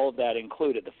with all of that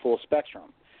included, the full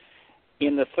spectrum.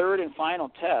 In the third and final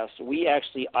test, we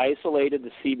actually isolated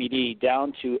the CBD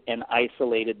down to an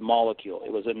isolated molecule.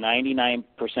 It was a 99%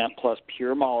 plus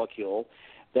pure molecule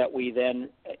that we then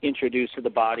introduced to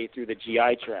the body through the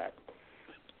GI tract.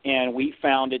 And we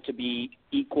found it to be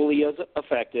equally as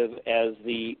effective as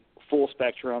the full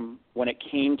spectrum when it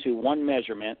came to one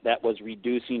measurement that was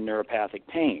reducing neuropathic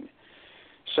pain.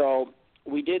 So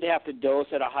we did have to dose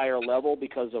at a higher level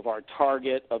because of our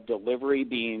target of delivery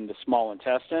being the small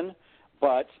intestine,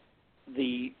 but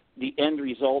the end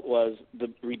result was the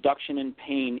reduction in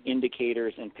pain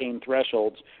indicators and pain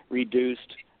thresholds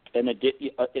reduced at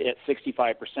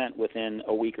 65% within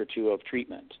a week or two of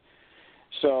treatment.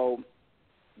 So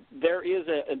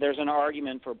there's an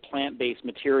argument for plant-based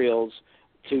materials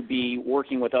to be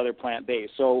working with other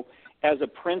plant-based. So as a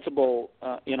principle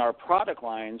in our product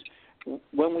lines,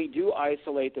 when we do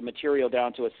isolate the material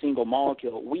down to a single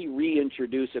molecule, we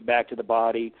reintroduce it back to the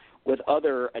body with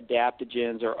other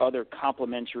adaptogens or other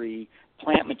complementary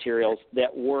plant materials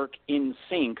that work in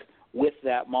sync with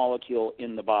that molecule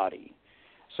in the body.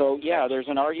 So, yeah, there's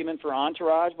an argument for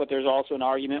entourage, but there's also an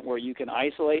argument where you can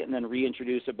isolate and then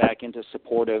reintroduce it back into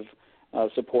supportive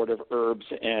herbs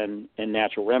and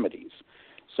natural remedies.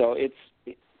 So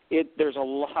there's a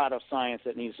lot of science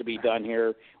that needs to be done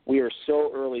here. We are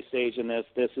so early stage in this.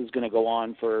 This is going to go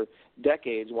on for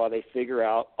decades while they figure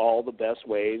out all the best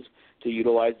ways to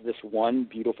utilize this one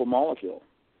beautiful molecule.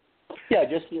 Yeah,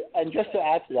 just to add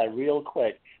to that real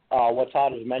quick, what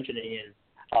Todd is mentioning is,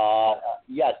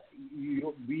 yes,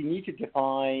 we need to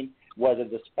define whether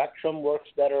the spectrum works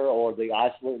better or the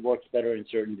isolate works better in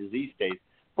certain disease states.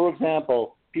 For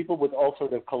example, people with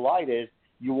ulcerative colitis,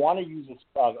 you want to use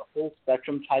a full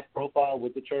spectrum type profile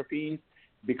with the terpenes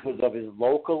because of its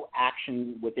local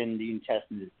action within the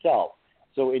intestine itself.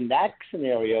 So in that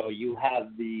scenario, you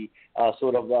have the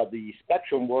the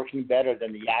spectrum working better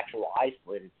than the actual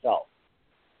isolate itself.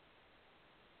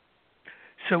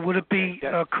 So would it be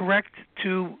correct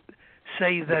to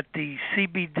say that the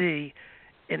CBD,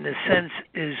 in a sense,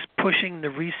 is pushing the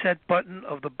reset button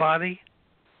of the body,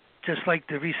 just like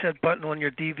the reset button on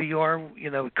your DVR,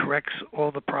 it corrects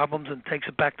all the problems and takes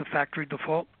it back to factory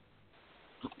default?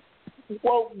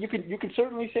 Well, you can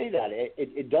certainly say that.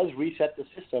 It does reset the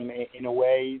system in a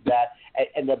way that,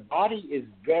 and the body is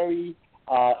very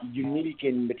unique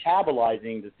in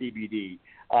metabolizing the CBD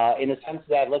in a sense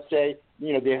that, let's say,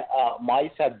 the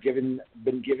mice have been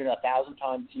given 1,000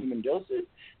 times human doses,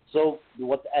 so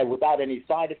without any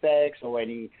side effects or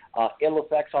any ill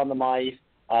effects on the mice,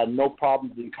 no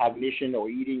problems in cognition or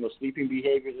eating or sleeping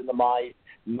behaviors in the mice,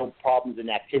 no problems in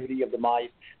activity of the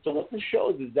mice. So what this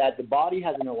shows is that the body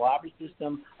has an elaborate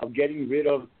system of getting rid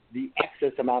of the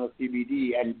excess amount of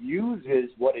CBD and uses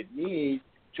what it needs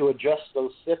to adjust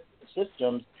those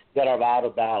systems that are out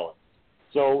of balance.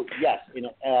 So, yes,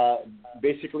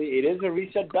 basically it is a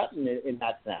reset button in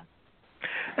that sense.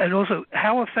 And also,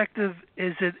 how effective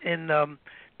is it in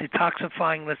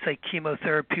detoxifying, let's say,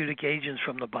 chemotherapeutic agents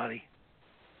from the body?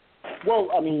 Well,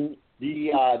 I mean,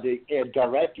 the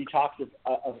direct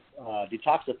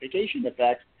detoxification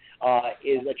effect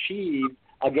is achieved,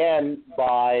 again,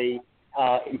 by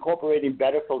incorporating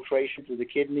better filtration to the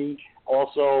kidney,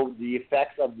 also the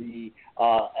effects of the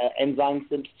enzyme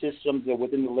systems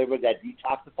within the liver that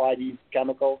detoxify these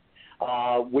chemicals,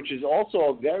 which is also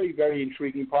a very, very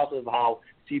intriguing process of how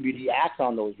CBD acts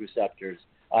on those receptors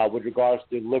with regards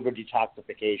to liver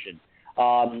detoxification.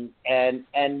 And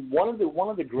one of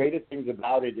the greatest things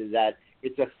about it is that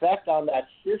its effect on that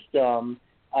system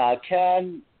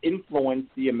can influence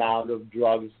the amount of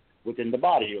drugs within the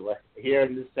body. Here,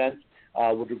 in this sense,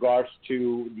 with regards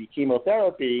to the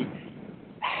chemotherapy,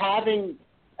 having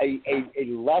a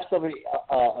less of an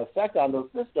effect on those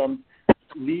systems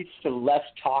leads to less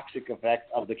toxic effects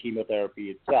of the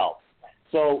chemotherapy itself.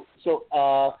 So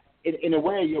in a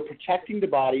way, you're protecting the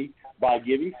body by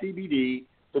giving CBD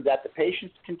so that the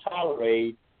patients can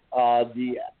tolerate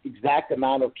the exact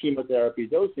amount of chemotherapy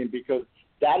dosing, because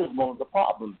that is one of the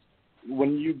problems.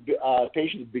 When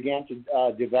patients began to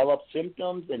develop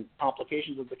symptoms and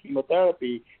complications of the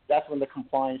chemotherapy, that's when the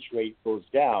compliance rate goes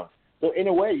down. So in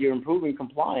a way, you're improving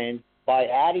compliance by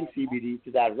adding CBD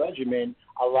to that regimen,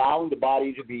 allowing the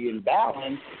body to be in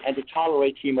balance and to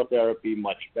tolerate chemotherapy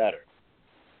much better.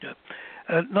 Yeah.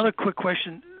 Another quick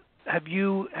question. Have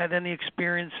you had any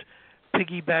experience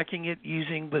piggybacking it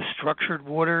using the structured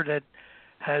water that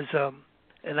has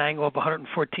an angle of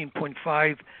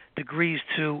 114.5 degrees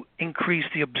to increase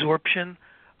the absorption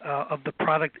of the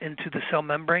product into the cell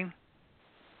membrane?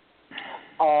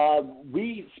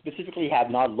 We specifically have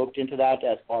not looked into that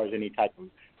as far as any type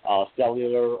of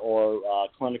cellular or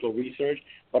clinical research,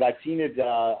 but I've seen it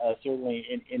certainly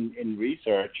in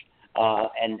research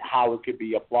and how it could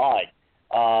be applied.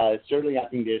 Certainly, I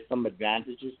think there's some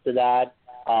advantages to that,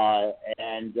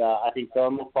 and I think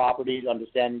thermal properties,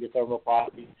 understanding the thermal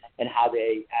properties and how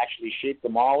they actually shape the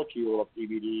molecule of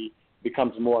CBD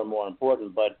becomes more and more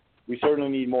important, but we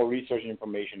certainly need more research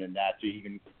information in that to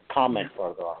even comment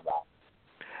further on that.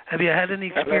 Have you had any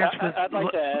experience with? I'd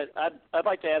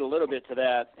like to add a little bit to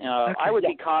that. Okay. I would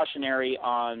be cautionary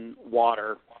on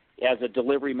water as a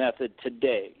delivery method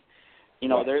today. You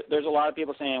know, there's a lot of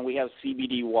people saying we have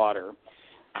CBD water.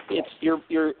 It's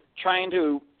you're trying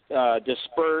to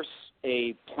disperse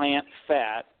a plant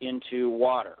fat into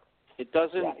water. It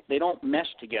doesn't. Right. They don't mesh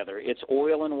together. It's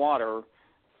oil and water,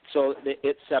 so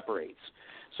it separates.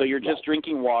 So you're just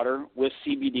drinking water with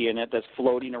CBD in it that's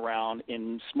floating around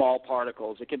in small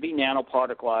particles. It could be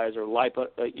nanoparticleized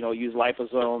or use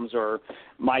liposomes or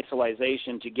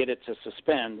micellization to get it to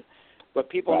suspend. But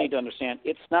people need to understand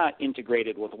it's not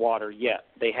integrated with water yet.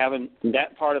 They haven't.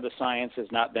 That part of the science has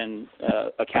not been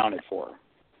accounted for.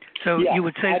 So you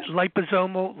would say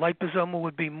liposomal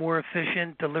would be more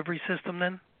efficient delivery system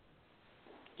then?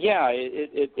 Yeah,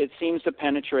 it seems to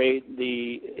penetrate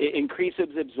it increases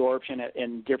absorption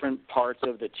in different parts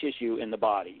of the tissue in the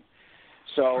body.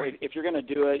 So if you're going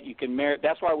to do it, you can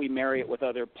that's why we marry it with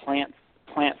other plant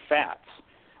fats.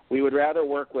 We would rather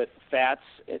work with fats,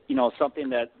 something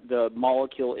that the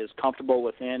molecule is comfortable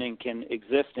within and can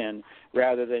exist in,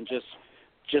 rather than just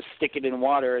stick it in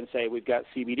water and say we've got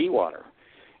CBD water.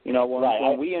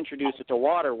 When we introduce it to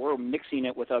water, we're mixing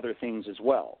it with other things as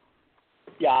well.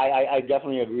 Yeah, I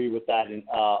definitely agree with that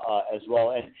as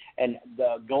well. And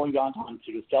going down to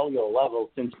the cellular level,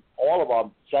 since all of our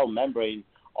cell membranes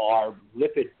are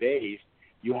lipid-based,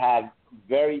 you have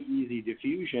very easy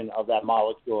diffusion of that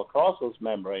molecule across those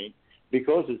membranes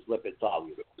because it's lipid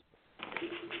soluble.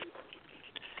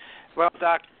 Well,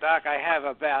 Doc, I have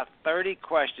about 30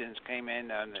 questions came in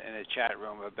the chat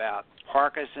room about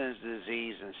Parkinson's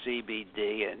disease and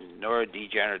CBD and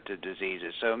neurodegenerative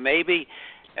diseases. So maybe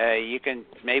you can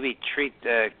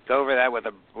go over that with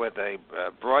a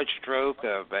broad stroke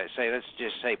of let's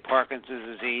just say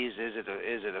Parkinson's disease. Is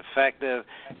it effective,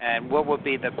 and what would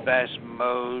be the best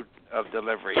mode of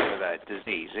delivery for that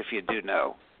disease, if you do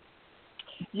know?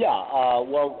 Yeah,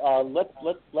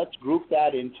 let's group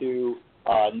that into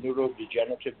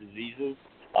neurodegenerative diseases,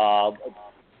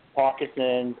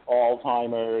 Parkinson's,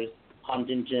 Alzheimer's,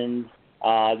 Huntington's.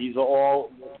 These are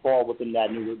all fall within that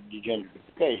neurodegenerative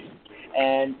space.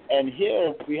 And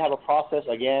here we have a process,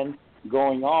 again,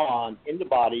 going on in the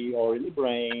body or in the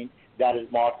brain that is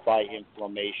marked by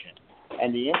inflammation.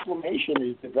 And the inflammation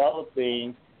is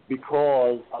developing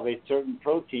because of a certain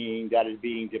protein that is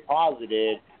being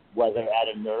deposited, whether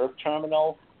at a nerve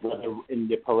terminal, whether in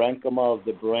the parenchyma of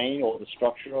the brain or the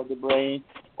structure of the brain,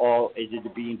 or is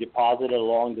it being deposited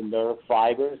along the nerve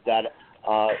fibers that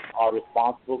are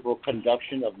responsible for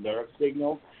conduction of nerve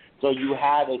signals. So you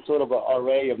have a sort of an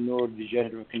array of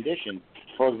neurodegenerative conditions.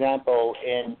 For example,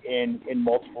 in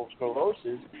multiple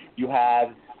sclerosis, you have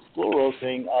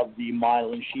sclerosing of the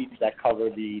myelin sheaths that cover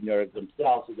the nerves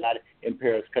themselves, so that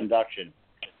impairs conduction.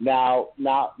 Now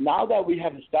that we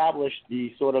have established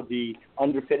the sort of the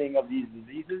underpinning of these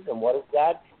diseases, and what is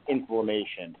that?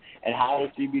 Inflammation. And how does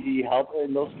CBD help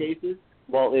in those cases?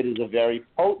 Well, it is a very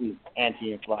potent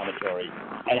anti-inflammatory.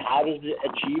 And how does it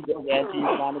achieve those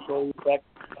anti-inflammatory effects,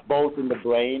 both in the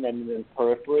brain and in the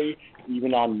periphery,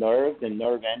 even on nerves and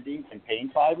nerve endings and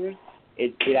pain fibers?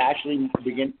 It actually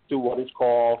begins to what is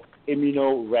called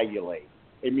immunoregulate,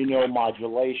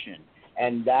 immunomodulation.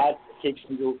 And that takes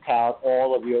into account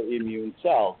all of your immune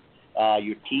cells,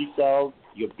 your T cells,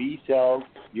 your B cells,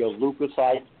 your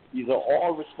leukocytes. These are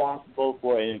all responsible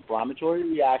for an inflammatory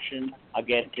reaction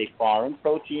against a foreign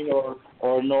protein or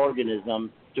an organism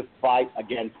to fight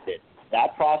against it.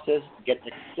 That process gets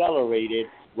accelerated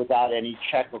without any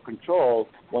check or control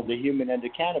when the human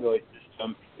endocannabinoid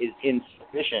system is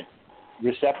insufficient.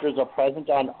 Receptors are present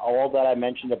on all that I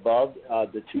mentioned above,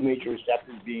 the two major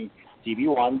receptors being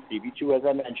CB1, CB2, as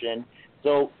I mentioned.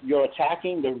 So you're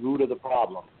attacking the root of the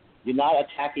problem. you're not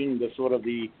attacking the sort of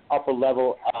the upper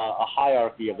level a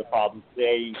hierarchy of the problem,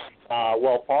 saying,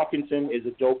 well, Parkinson is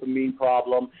a dopamine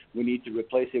problem. We need to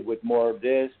replace it with more of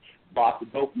this. Block the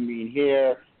dopamine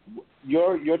here.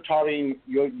 You're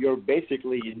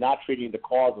basically not treating the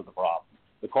cause of the problem.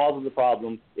 The cause of the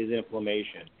problem is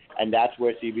inflammation, and that's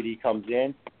where CBD comes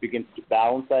in. Begins to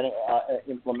balance that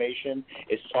inflammation.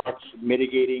 It starts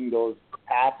mitigating those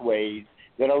pathways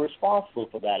that are responsible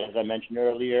for that. As I mentioned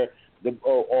earlier,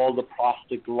 all the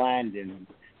prostaglandins,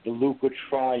 the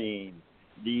leukotriene,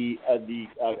 the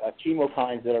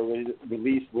chemokines that are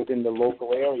released within the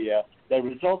local area that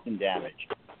result in damage.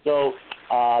 So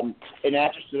in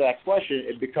answer to that question,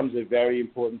 it becomes a very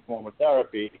important form of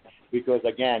therapy because,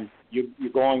 again, you're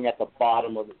going at the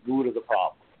bottom of the root of the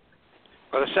problem.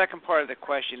 Well, the second part of the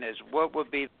question is, what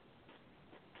would be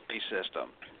the system?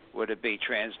 Would it be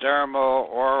transdermal,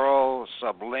 oral,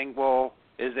 sublingual?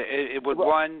 Would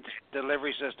one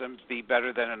delivery system be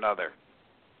better than another?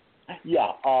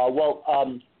 Yeah.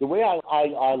 The way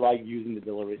I like using the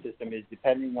delivery system is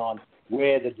depending on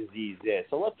where the disease is.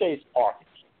 So let's say it's Parkinson's.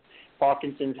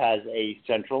 Parkinson's has a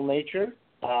central nature,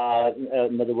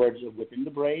 in other words, within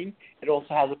the brain. It also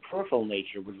has a peripheral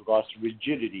nature with regards to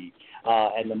rigidity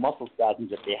and the muscle spasms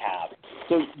that they have.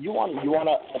 So you want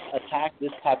to attack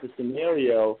this type of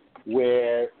scenario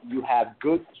where you have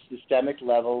good systemic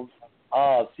levels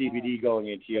of CBD going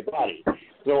into your body.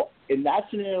 So in that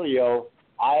scenario,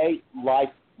 I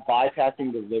like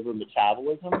bypassing the liver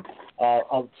metabolism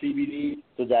of CBD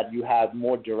so that you have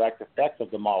more direct effects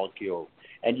of the molecule.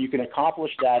 And you can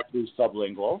accomplish that through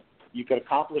sublingual. You can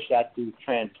accomplish that through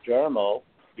transdermal.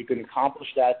 You can accomplish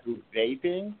that through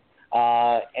vaping,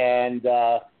 and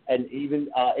even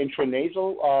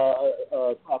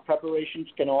intranasal preparations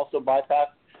can also bypass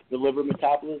the liver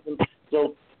metabolism.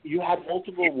 So you have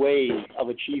multiple ways of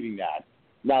achieving that.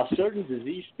 Now, certain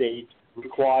disease states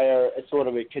require a sort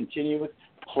of a continuous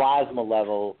plasma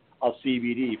level of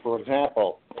CBD. For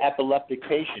example, epileptic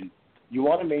patients, you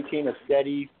want to maintain a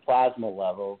steady plasma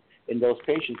level in those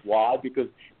patients. Why? Because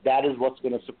that is what's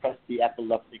going to suppress the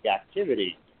epileptic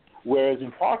activity. Whereas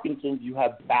in Parkinson's, you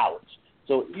have bouts.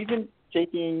 So even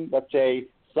taking, let's say,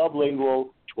 sublingual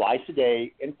twice a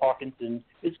day in Parkinson's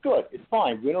is good. It's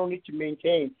fine. We don't need to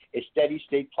maintain a steady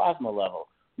state plasma level.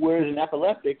 Whereas in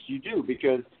epileptics, you do,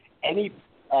 because any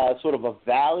sort of a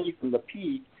valley from the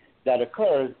peak that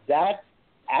occurs, that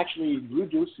actually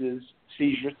reduces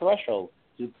seizure threshold.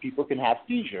 So people can have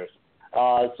seizures.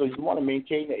 So you want to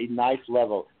maintain a nice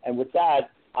level. And with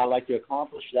that, I like to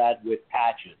accomplish that with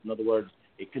patches. In other words,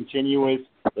 a continuous,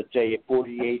 let's say a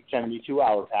 48,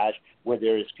 72-hour patch where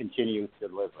there is continuous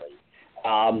delivery.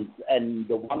 And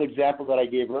the one example that I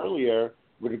gave earlier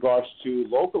with regards to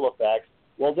local effects,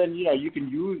 well, then, you can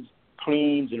use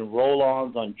creams and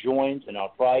roll-ons on joints and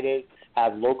arthritis,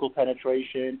 have local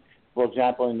penetration. For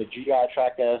example, in the GI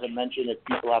tract, as I mentioned, if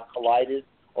people have colitis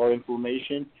or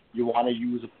inflammation, you want to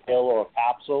use a pill or a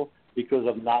capsule because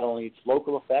of not only its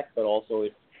local effect, but also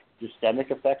its systemic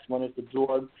effects when it's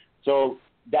absorbed. So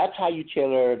that's how you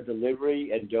tailor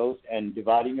delivery and dose and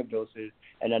dividing of doses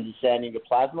and understanding the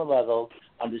plasma levels,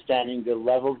 understanding the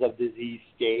levels of disease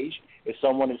stage. If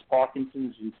someone is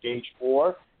Parkinson's in stage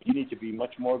 4, you need to be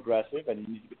much more aggressive and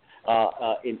you need to,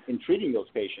 in treating those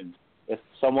patients. If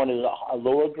someone is a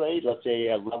lower grade, let's say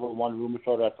a level 1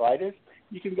 rheumatoid arthritis,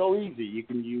 you can go easy. You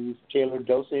can use tailored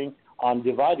dosing on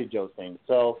divided dosing.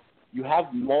 So you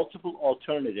have multiple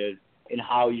alternatives in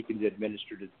how you can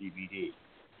administer the CBD.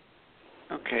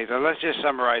 Okay, so let's just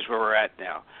summarize where we're at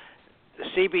now. The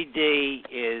CBD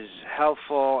is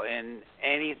helpful in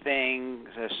anything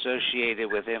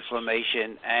associated with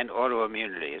inflammation and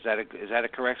autoimmunity. Is that a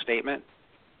correct statement?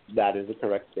 That is a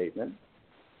correct statement.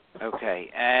 Okay,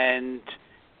 and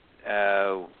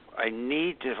I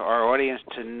need our audience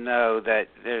to know that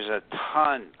there's a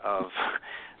ton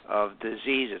of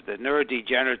diseases, the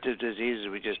neurodegenerative diseases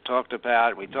we just talked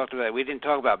about. We didn't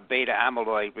talk about beta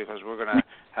amyloid because we're going to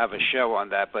have a show on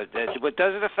that. But does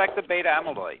it affect the beta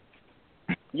amyloid?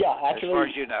 Yeah, actually. As far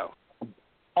as you know.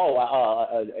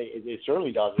 It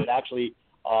certainly does. It actually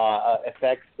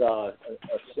affects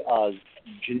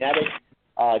genetic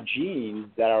genes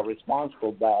that are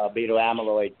responsible for beta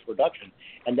amyloid production,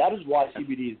 and that is why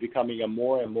CBD is becoming a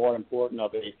more and more important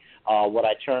of what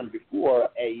I termed before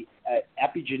a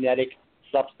epigenetic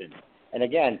substance. And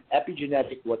again,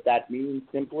 epigenetic, what that means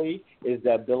simply is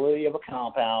the ability of a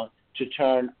compound to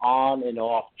turn on and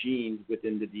off genes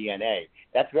within the DNA.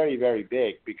 That's very, very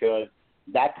big because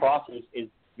that process is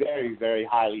very, very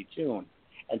highly tuned.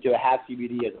 And to have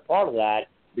CBD as a part of that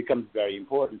becomes very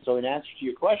important. So in answer to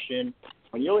your question,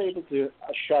 when you're able to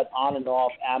shut on and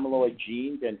off amyloid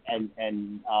genes and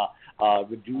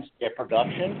reduce their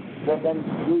production, well, then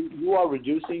you are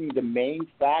reducing the main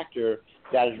factor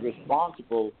that is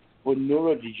responsible for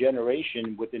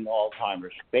neurodegeneration within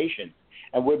Alzheimer's patients.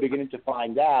 And we're beginning to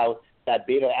find out that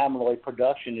beta amyloid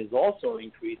production is also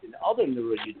increased in other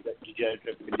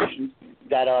neurodegenerative conditions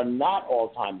that are not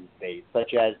Alzheimer's-based,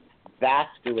 such as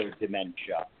vascular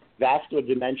dementia. Vascular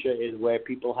dementia is where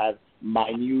people have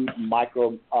minute,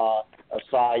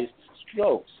 micro-sized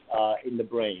strokes in the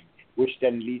brain, which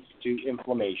then leads to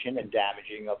inflammation and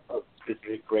damaging of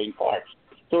specific brain parts.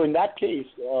 So in that case,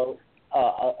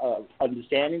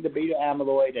 understanding the beta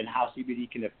amyloid and how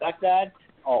CBD can affect that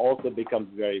also becomes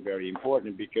very, very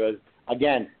important because,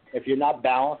 again, if you're not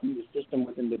balancing the system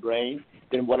within the brain,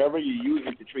 then whatever you're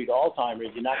using to treat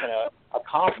Alzheimer's, you're not going to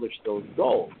accomplish those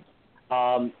goals.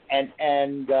 One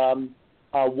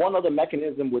other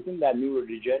mechanism within that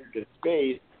neurodegenerative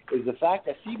space is the fact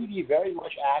that CBD very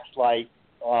much acts like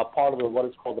part of what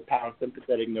is called the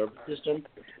parasympathetic nervous system.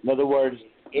 In other words,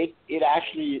 it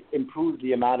actually improves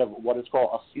the amount of what is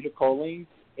called acetylcholine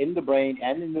in the brain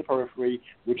and in the periphery,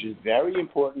 which is very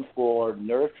important for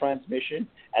nerve transmission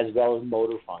as well as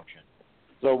motor function.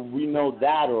 So we know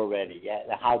that already,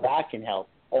 how that can help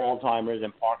Alzheimer's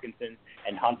and Parkinson's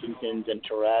and Huntington's and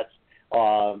Tourette's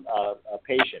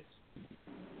patients.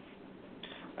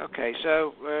 Okay,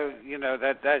 so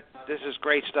that this is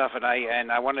great stuff, and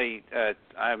I want to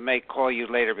I may call you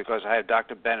later because I have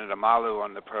Dr. Bennett Amalu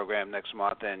on the program next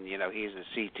month, and he's a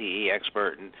CTE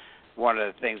expert, and one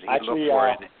of the things that he looks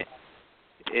for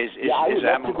is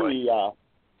amyloid.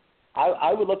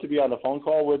 I would love to be on the phone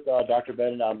call with Dr.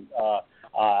 Bennett.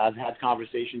 I've had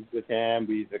conversations with him.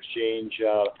 We've exchanged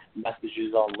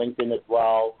messages on LinkedIn as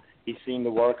well. He's seen the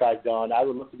work I've done. I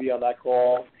would love to be on that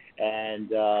call,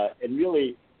 and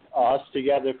really us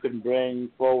together could bring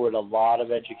forward a lot of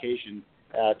education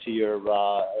to your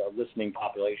listening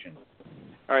population.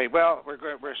 All right. Well, we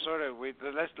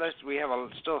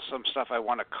have still some stuff I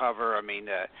want to cover. I mean,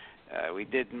 we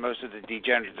did most of the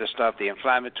degenerative stuff, the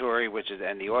inflammatory,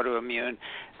 and the autoimmune.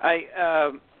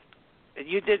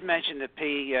 You did mention the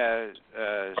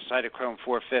cytochrome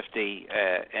 450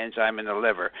 enzyme in the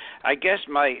liver. I guess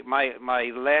my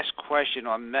last question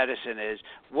on medicine is,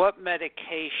 what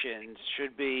medications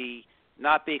should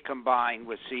not be combined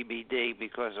with CBD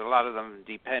because a lot of them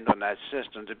depend on that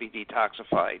system to be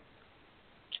detoxified?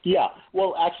 Yeah,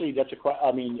 well, actually, that's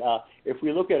if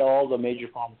we look at all the major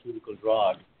pharmaceutical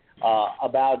drugs,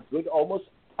 about almost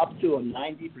up to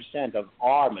 90% of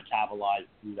are metabolized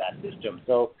through that system.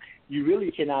 So you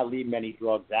really cannot leave many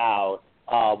drugs out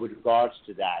with regards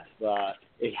to that.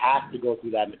 It has to go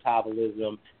through that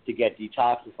metabolism to get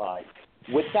detoxified.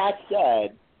 With that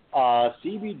said,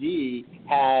 CBD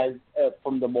has,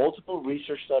 from the multiple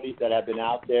research studies that have been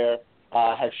out there,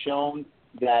 has shown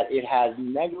that it has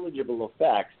negligible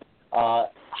effects.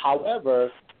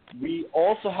 However, we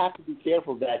also have to be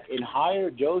careful that in higher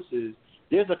doses,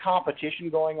 there's a competition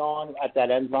going on at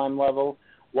that enzyme level.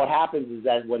 What happens is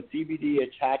that when CBD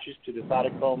attaches to the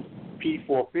cytochrome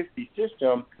P450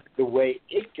 system, the way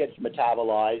it gets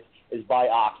metabolized is by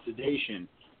oxidation.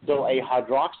 So a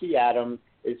hydroxy atom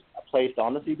is placed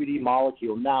on the CBD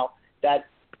molecule. Now, that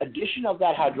addition of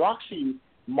that hydroxy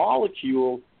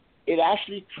molecule, it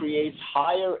actually creates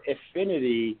higher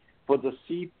affinity for the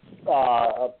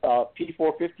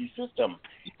P450 system.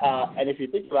 And if you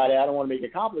think about it, I don't want to make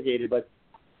it complicated, but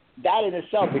that in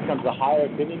itself becomes a higher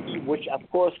affinity, which of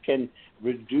course can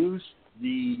reduce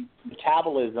the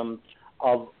metabolism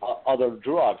of other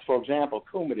drugs. For example,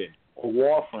 Coumadin or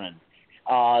warfarin.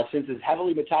 Since it's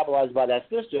heavily metabolized by that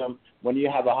system, when you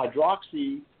have a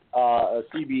hydroxy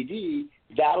CBD,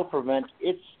 that'll prevent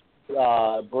its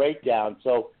breakdown.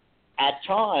 So at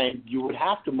times, you would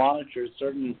have to monitor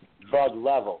certain drug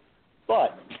levels.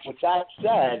 But with that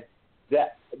said,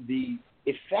 that the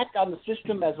effect on the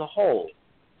system as a whole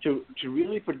to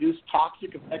really produce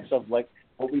toxic effects of like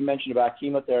what we mentioned about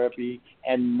chemotherapy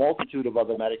and multitude of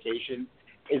other medications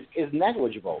is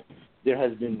negligible. There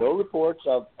has been no reports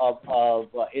of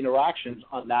interactions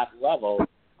on that level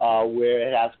where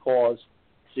it has caused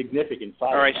significant side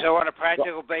effects. All right, so on a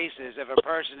practical basis, if a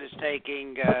person is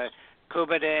taking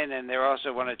Coumadin and they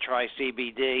also want to try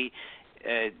CBD,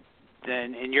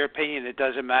 then in your opinion, it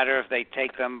doesn't matter if they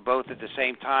take them both at the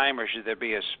same time, or should there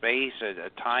be a space, a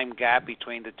time gap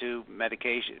between the two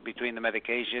between the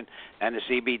medication and the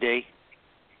CBD?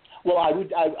 Well, I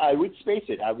would space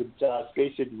it. I would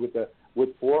space it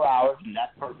with 4 hours, and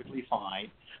that's perfectly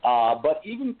fine. But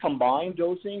even combined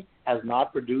dosing has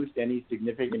not produced any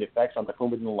significant effects on the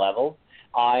Coumadin level.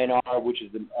 INR, which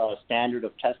is the standard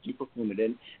of testing for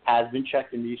Coumadin, has been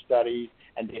checked in these studies,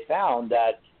 and they found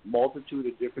that multitude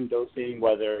of different dosing,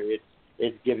 whether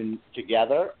it's given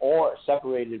together or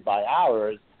separated by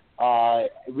hours,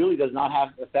 it really does not have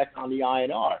effect on the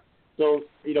INR. So,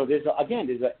 there's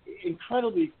an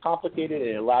incredibly complicated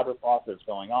and elaborate process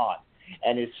going on.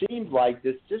 And it seems like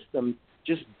this system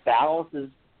just balances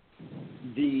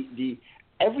the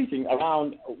everything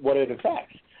around what it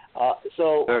affects.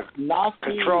 Not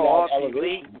Control Alt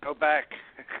Delete, go back.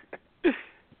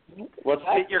 What's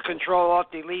that? Hit your Control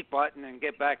Alt Delete button and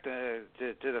get back to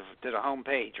the home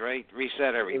page, right?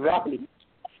 Reset everything. Right.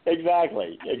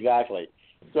 Exactly.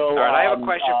 So, all right, I have a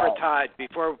question for Todd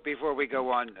before we go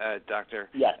on, Doctor.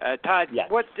 Yes. Todd, yes.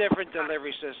 What different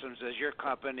delivery systems does your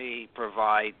company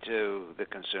provide to the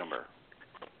consumer?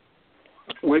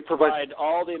 We provide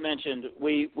all they mentioned.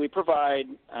 We provide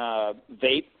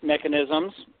vape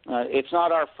mechanisms. It's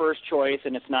not our first choice,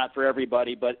 and it's not for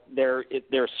everybody, but there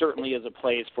certainly is a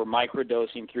place for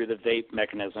microdosing through the vape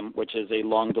mechanism, which is a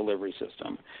lung delivery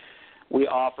system. We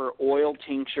offer oil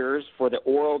tinctures for the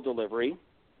oral delivery.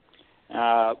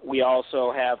 We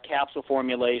also have capsule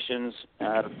formulations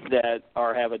that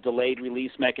have a delayed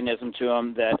release mechanism to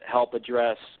them that help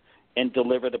address and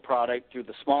deliver the product through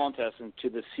the small intestine to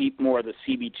the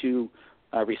CB2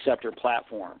 receptor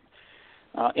platform.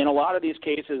 In a lot of these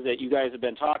cases that you guys have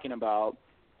been talking about,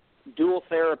 dual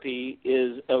therapy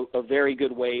is a very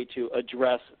good way to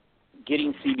address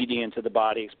getting CBD into the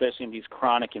body, especially in these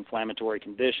chronic inflammatory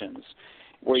conditions,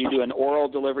 where you do an oral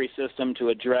delivery system to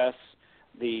address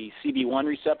the CB1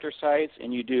 receptor sites,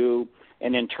 and you do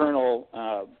an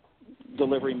internal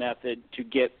delivery method to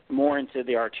get more into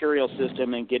the arterial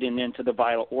system and getting into the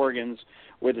vital organs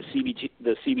where the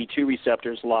CB2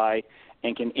 receptors lie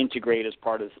and can integrate as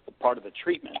part of the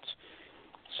treatment.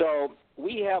 So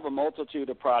we have a multitude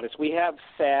of products. We have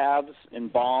salves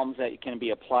and balms that can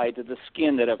be applied to the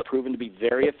skin that have proven to be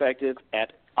very effective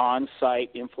at on-site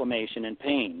inflammation and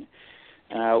pain.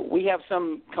 We have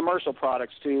some commercial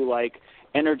products too, like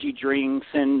energy drinks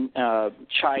and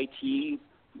chai tea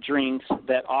drinks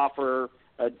that offer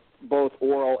both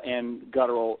oral and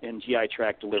guttural and GI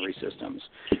tract delivery systems.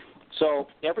 So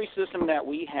every system that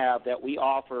we have that we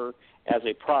offer as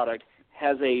a product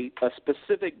has a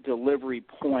specific delivery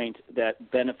point that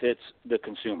benefits the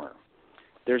consumer.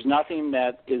 There's nothing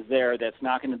that is there that's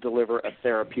not going to deliver a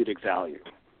therapeutic value.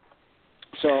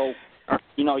 So,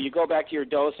 you go back to your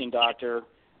dosing, doctor.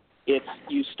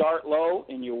 You start low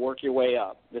and you work your way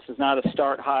up. This is not a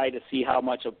start high to see how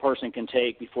much a person can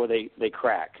take before they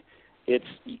crack. It's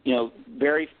a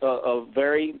very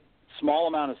small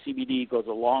amount of CBD goes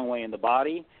a long way in the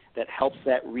body that helps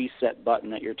that reset button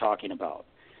that you're talking about.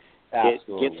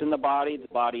 Absolutely. It gets in the body. The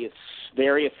body is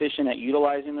very efficient at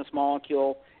utilizing this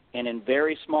molecule, and in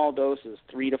very small doses,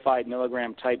 3 to 5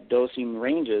 milligram type dosing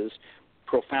ranges,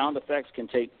 profound effects can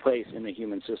take place in the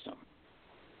human system.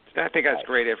 I think that's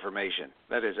great information.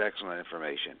 That is excellent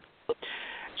information.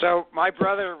 So my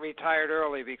brother retired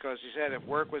early because he said if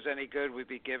work was any good, we'd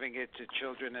be giving it to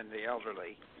children and the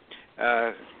elderly.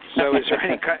 So is there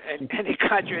any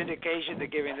contraindication to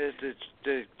giving this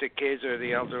to kids or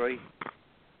the elderly?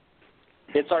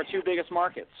 It's our two biggest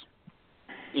markets.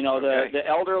 The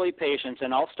elderly patients,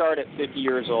 and I'll start at 50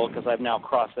 years old because I've now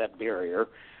crossed that barrier,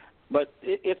 but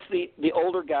it's the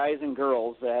older guys and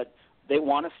girls that they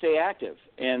want to stay active,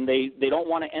 and they don't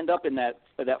want to end up in that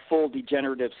full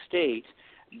degenerative state.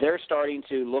 They're starting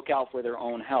to look out for their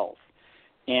own health.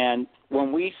 And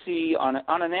when we see on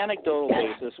an anecdotal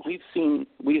basis,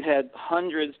 we've had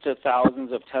hundreds to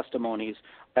thousands of testimonies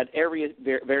at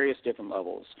various different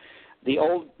levels. The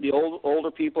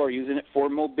older people are using it for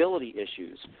mobility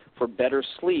issues, for better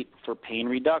sleep, for pain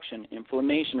reduction,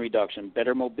 inflammation reduction,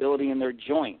 better mobility in their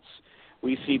joints.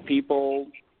 We see people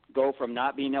go from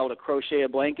not being able to crochet a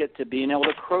blanket to being able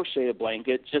to crochet a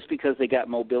blanket just because they got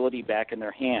mobility back in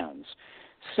their hands.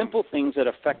 Simple things that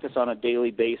affect us on a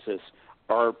daily basis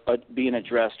are being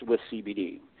addressed with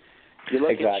CBD. You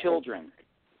look at children.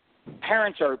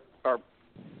 Parents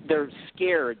they're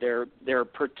scared. They're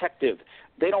protective.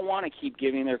 They don't want to keep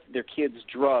giving their kids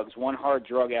drugs, one hard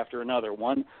drug after another,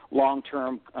 one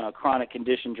long-term chronic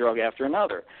condition drug after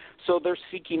another. So they're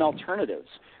seeking alternatives.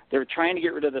 They're trying to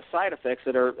get rid of the side effects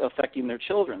that are affecting their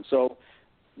children. So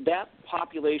that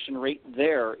population right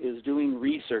there is doing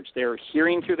research. They're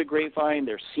hearing through the grapevine.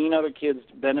 They're seeing other kids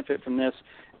benefit from this.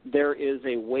 There is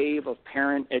a wave of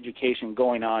parent education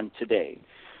going on today.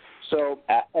 So,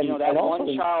 that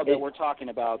one child that we're talking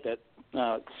about that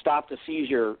stopped a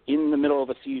seizure in the middle of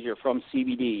a seizure from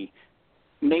CBD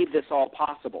made this all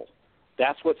possible.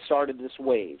 That's what started this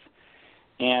wave.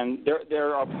 And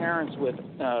there are parents with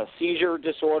seizure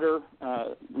disorder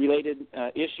related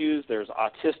issues. There's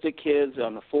autistic kids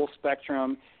on the full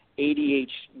spectrum,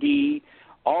 ADHD,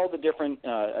 all the different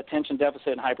attention deficit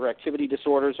and hyperactivity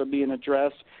disorders are being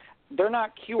addressed. They're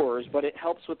not cures, but it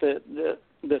helps with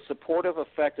the supportive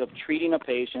effect of treating a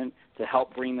patient to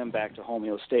help bring them back to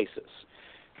homeostasis.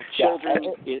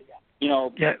 Children,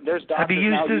 there's doctors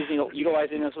now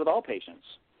utilizing this with all patients.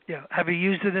 Yeah. Have you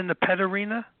used it in the pet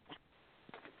arena?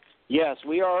 Yes,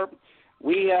 we are.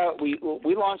 We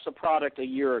launched a product a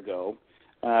year ago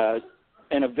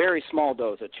in a very small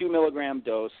dose, a 2 milligram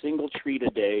dose, single treat a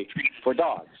day for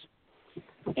dogs.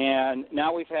 And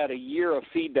now we've had a year of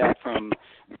feedback from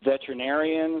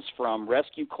veterinarians, from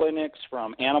rescue clinics,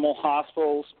 from animal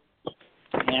hospitals,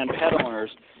 and pet owners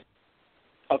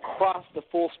across the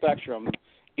full spectrum.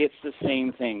 It's the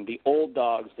same thing. The old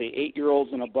dogs, the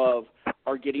 8-year-olds and above,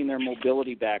 are getting their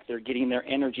mobility back. They're getting their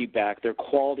energy back. Their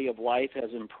quality of life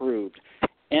has improved.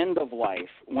 End of life,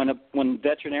 when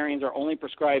veterinarians are only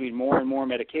prescribing more and more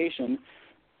medication,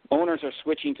 owners are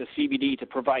switching to CBD to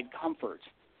provide comfort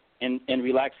and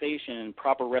relaxation and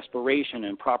proper respiration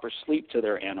and proper sleep to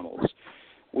their animals.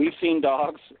 We've seen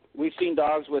dogs with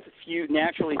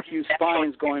naturally few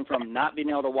spines going from not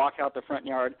being able to walk out the front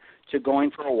yard to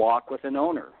going for a walk with an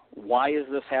owner. Why is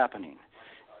this happening?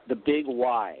 The big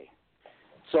why.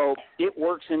 So it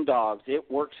works in dogs. It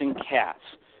works in cats.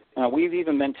 We've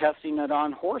even been testing it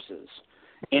on horses.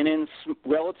 And in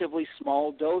relatively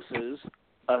small doses,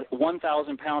 a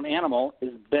 1,000-pound animal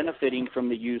is benefiting from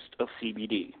the use of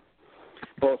CBD,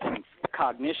 both in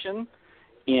cognition,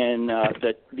 in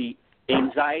the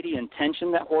anxiety and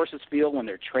tension that horses feel when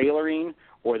they're trailering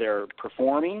or they're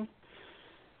performing.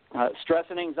 Stress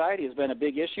and anxiety has been a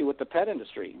big issue with the pet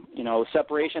industry.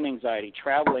 Separation anxiety,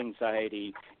 travel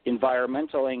anxiety,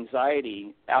 environmental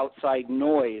anxiety, outside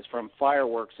noise from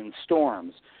fireworks and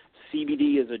storms.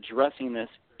 CBD is addressing this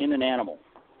in an animal.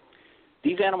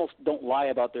 These animals don't lie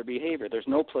about their behavior. There's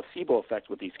no placebo effect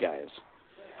with these guys.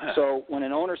 So when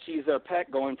an owner sees their pet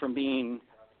going from being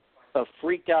a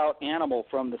freaked out animal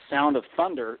from the sound of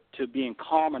thunder to being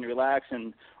calm and relaxed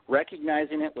and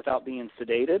recognizing it without being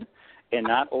sedated and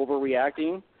not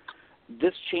overreacting,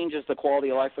 this changes the quality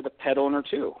of life for the pet owner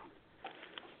too.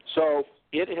 So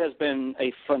it has been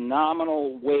a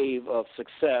phenomenal wave of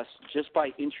success just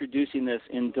by introducing this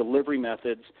in delivery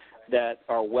methods that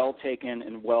are well taken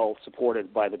and well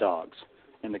supported by the dogs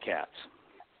and the cats.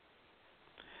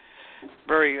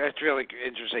 That's really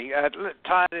interesting.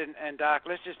 Todd and Doc,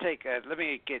 let's just take. Let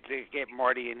me get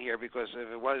Marty in here, because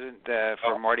if it wasn't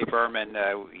for Marty Berman,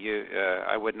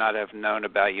 I would not have known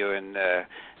about you and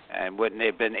wouldn't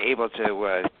have been able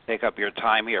to take up your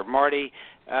time here. Marty,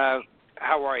 how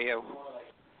are you?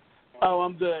 Oh,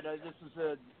 I'm good. This is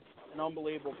an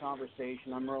unbelievable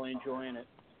conversation. I'm really enjoying it.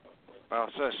 Well,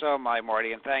 so am I,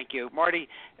 Marty, and thank you. Marty,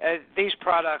 these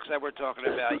products that we're talking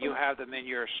about, you have them in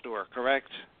your store, correct?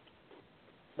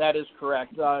 That is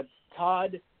correct.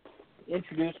 Todd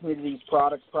introduced me to these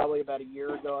products probably about a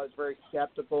year ago. I was very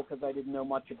skeptical because I didn't know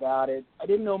much about it. I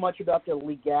didn't know much about the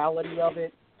legality of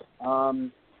it.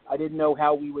 I didn't know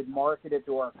how we would market it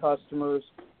to our customers.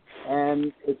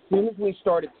 And as soon as we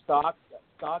started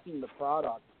stocking the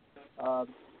product,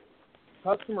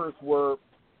 customers were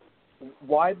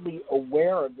widely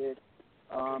aware of it,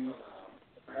 and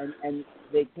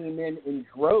they came in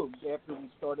droves after we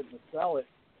started to sell it.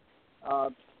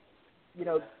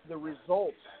 The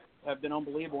results have been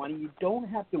unbelievable, and you don't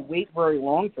have to wait very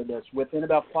long for this. Within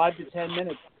about 5 to 10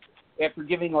 minutes after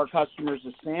giving our customers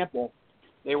a sample,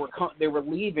 they were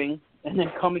leaving and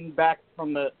then coming back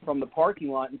from the parking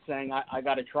lot and saying, I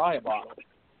got to try a bottle.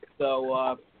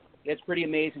 So it's pretty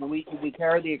amazing. We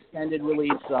carry the extended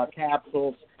release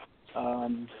capsules.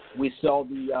 We sell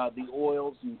the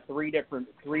oils in three different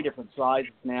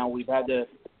sizes now. We've had to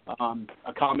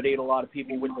accommodate a lot of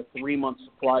people with the 3-month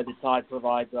supply that Tide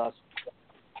provides us.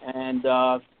 And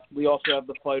we also have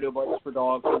the Phyto Bites for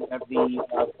dogs. We have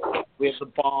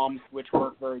the bombs, which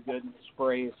work very good, and the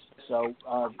sprays. So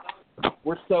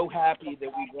we're so happy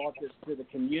that we brought this to the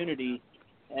community,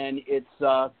 and it's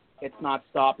not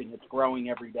stopping. It's growing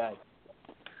every day.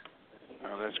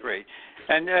 Oh, that's great.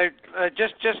 And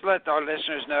just let our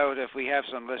listeners know that if we have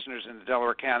some listeners in the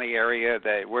Delaware County area,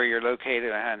 that where you're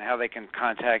located and how they can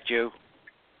contact you.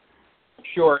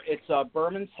 Sure. It's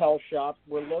Berman's Health Shop.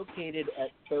 We're located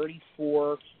at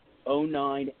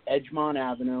 3409 Edgemont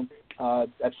Avenue.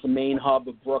 That's the main hub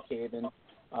of Brookhaven.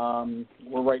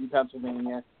 We're right in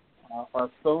Pennsylvania. Our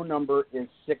phone number is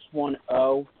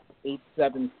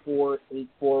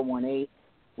 610-874-8418.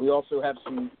 We also have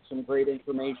some great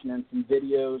information and some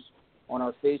videos on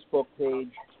our Facebook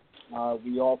page.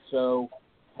 We also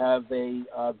have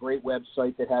a great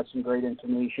website that has some great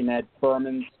information at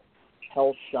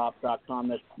FurmansHealthShop.com.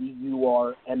 That's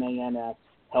BURMANS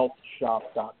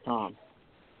healthshop.com.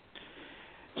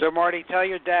 So, Marty, tell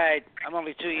your dad I'm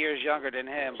only 2 years younger than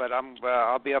him, but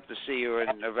I'll be up to see you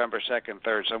in November 2nd,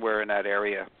 3rd, somewhere in that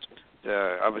area.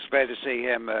 I was glad to see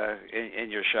him in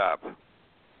your shop.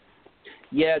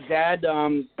 Yeah, Dad.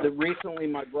 Recently,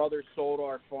 my brother sold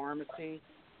our pharmacy,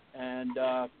 and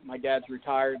my dad's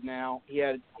retired now. He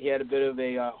had a bit of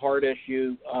a heart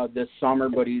issue this summer,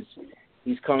 but he's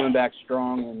coming back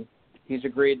strong, and he's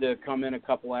agreed to come in a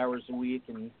couple hours a week,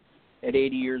 and at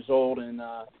 80 years old, and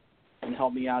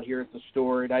help me out here at the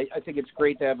store. And I think it's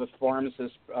great to have a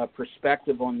pharmacist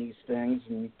perspective on these things.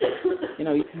 And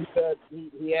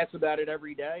he asks about it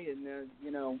every day. And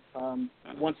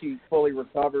once he fully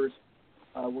recovers,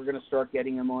 we're going to start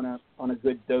getting him on a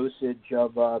good dosage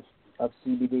of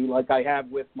CBD, like I have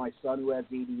with my son who has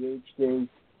ADHD.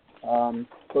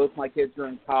 Both my kids are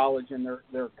in college, and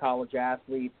they're college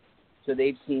athletes, so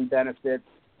they've seen benefits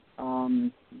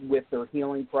with their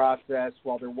healing process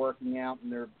while they're working out,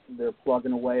 and they're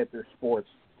plugging away at their sports.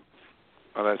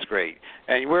 Well, that's great,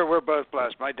 and we're both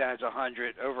blessed. My dad's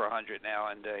over 100 now,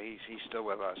 and he's still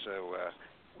with us. So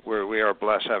we are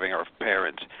blessed having our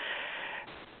parents.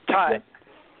 Todd,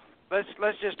 let's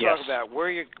just talk about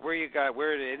where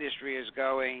the industry is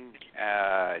going.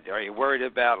 Are you worried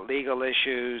about legal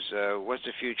issues? What's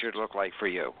the future look like for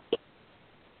you?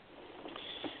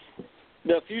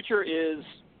 The future is.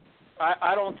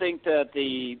 I don't think that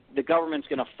the government's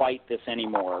going to fight this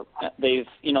anymore. They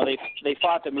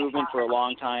fought the movement for a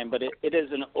long time, but it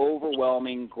is an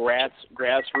overwhelming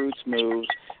grassroots move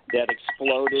that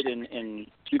exploded in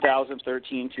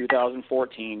 2013,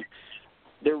 2014.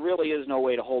 There really is no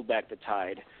way to hold back the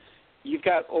tide. You've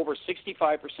got over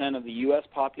 65% of the U.S.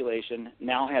 population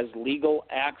now has legal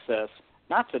access,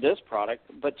 not to this product,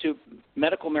 but to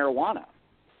medical marijuana.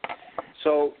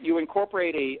 So you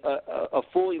incorporate a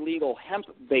fully legal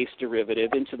hemp-based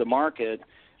derivative into the market,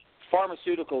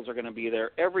 pharmaceuticals are going to be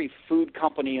there. Every food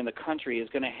company in the country is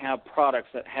going to have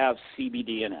products that have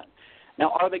CBD in it.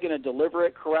 Now, are they going to deliver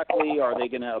it correctly? Are they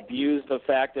going to abuse the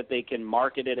fact that they can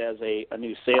market it as a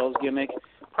new sales gimmick?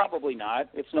 Probably not.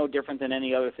 It's no different than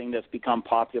any other thing that's become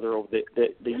popular over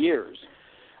the years.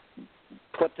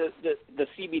 But the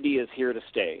CBD is here to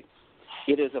stay.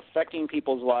 It is affecting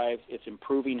people's lives. It's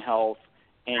improving health.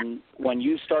 And when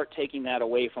you start taking that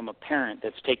away from a parent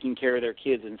that's taking care of their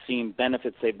kids and seeing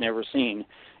benefits they've never seen,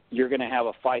 you're going to have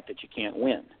a fight that you can't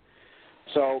win.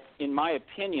 So, in my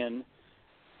opinion,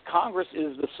 Congress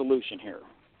is the solution here.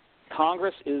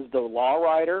 Congress is the law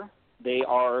writer. They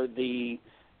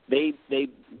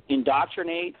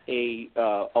indoctrinate a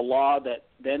law that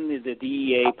then the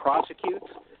DEA prosecutes,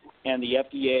 and the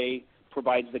FDA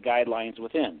provides the guidelines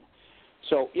within.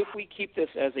 So if we keep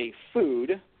this as a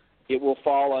food, it will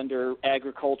fall under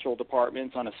agricultural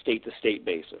departments on a state-to-state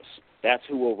basis. That's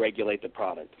who will regulate the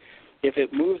product. If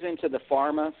it moves into the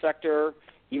pharma sector,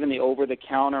 even the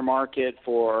over-the-counter market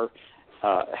for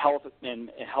health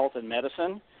and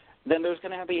medicine, then there's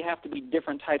going to have to be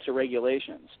different types of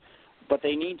regulations. But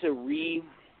they need to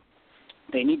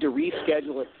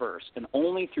reschedule it first, and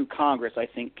only through Congress, I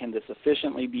think, can this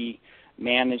efficiently be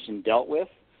managed and dealt with,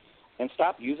 and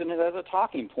stop using it as a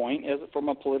talking point from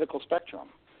a political spectrum.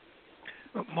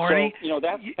 Marty, so,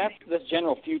 that's the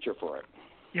general future for it.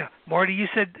 Yeah, Marty, you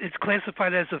said it's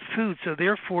classified as a food, so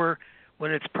therefore,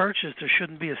 when it's purchased, there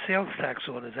shouldn't be a sales tax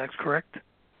on it. Is that correct?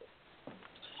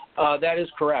 That is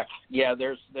correct. Yeah,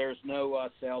 there's no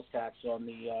sales tax on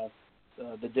the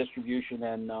distribution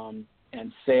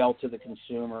and sale to the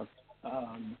consumer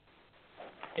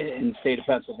in the state of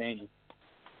Pennsylvania.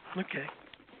 Okay.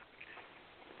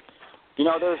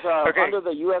 There's under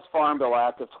the U.S. Farm Bill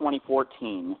Act of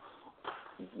 2014.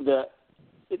 They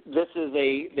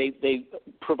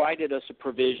provided us a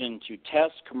provision to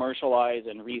test, commercialize,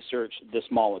 and research this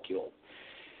molecule.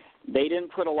 They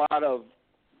didn't put a lot of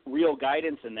real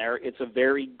guidance in there. It's a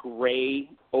very gray,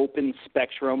 open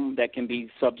spectrum that can be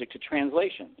subject to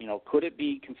translation. Could it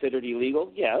be considered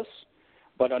illegal? Yes,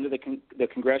 but under the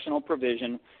congressional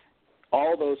provision,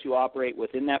 all those who operate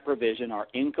within that provision are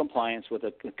in compliance with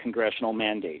a congressional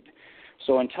mandate.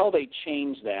 So until they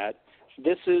change that,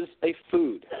 this is a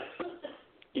food.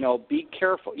 Be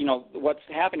careful. What's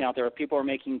happening out there, people are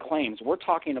making claims. We're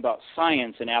talking about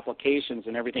science and applications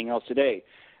and everything else today.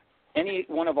 Any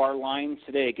one of our lines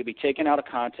today could be taken out of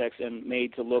context and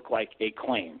made to look like a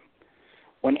claim.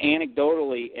 When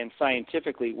anecdotally and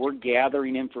scientifically we're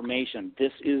gathering information,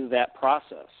 this is that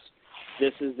process.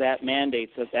 this is that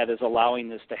mandate that is allowing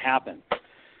this to happen.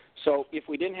 So if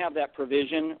we didn't have that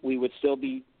provision, we would still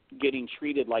be getting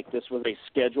treated like this was a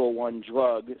Schedule I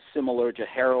drug similar to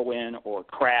heroin or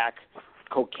crack,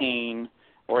 cocaine,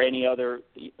 or any other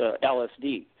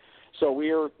LSD. So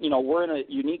we're in a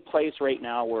unique place right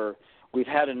now where we've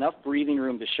had enough breathing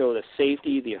room to show the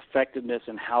safety, the effectiveness,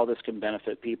 and how this can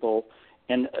benefit people.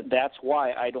 And that's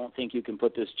why I don't think you can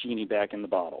put this genie back in the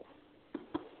bottle.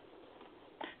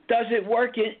 Does it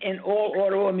work in all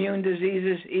autoimmune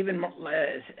diseases, even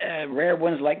rare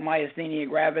ones like myasthenia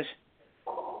gravis,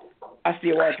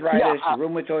 osteoarthritis,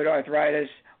 rheumatoid arthritis,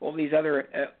 all these other?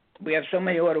 We have so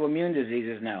many autoimmune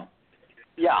diseases now.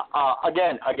 Yeah.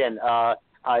 Again,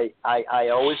 I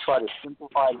always try to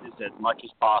simplify this as much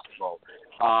as possible.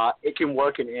 It can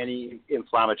work in any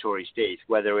inflammatory state,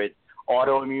 whether it's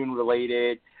autoimmune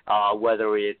related,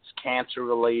 whether it's cancer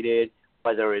related,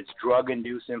 whether it's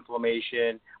drug-induced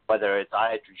inflammation, whether it's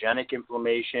iatrogenic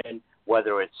inflammation,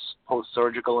 whether it's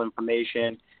post-surgical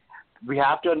inflammation. We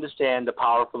have to understand the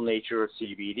powerful nature of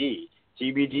CBD.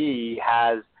 CBD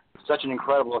has such an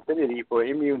incredible affinity for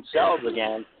immune cells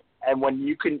again, and when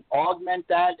you can augment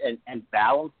that and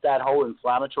balance that whole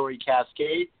inflammatory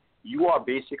cascade, you are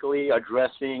basically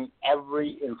addressing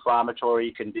every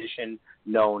inflammatory condition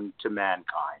known to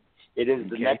mankind. It is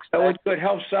the next step. So it could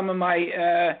help some of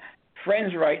my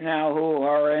friends right now who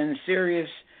are in serious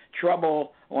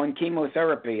trouble on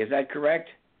chemotherapy. Is that correct?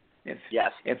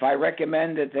 Yes. If I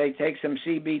recommend that they take some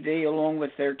CBD along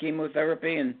with their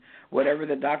chemotherapy and whatever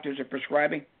the doctors are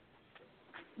prescribing?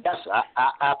 Yes,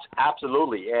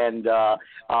 absolutely. And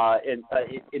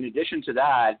in addition to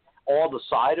that, all the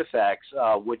side effects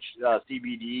which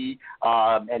CBD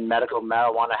and medical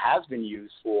marijuana has been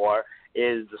used for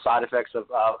is the side effects of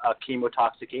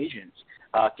chemotoxic agents,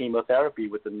 chemotherapy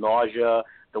with the nausea,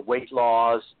 the weight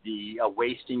loss, the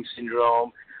wasting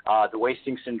syndrome. The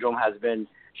wasting syndrome has been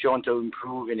shown to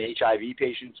improve in HIV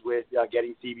patients with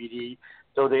getting CBD.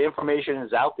 So the information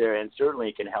is out there and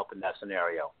certainly can help in that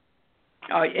scenario.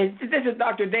 This is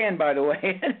Dr. Dan, by the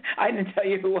way. I didn't tell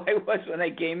you who I was when I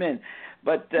came in.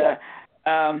 But,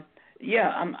 I'm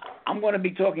going to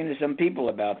be talking to some people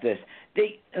about this.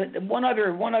 One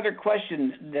other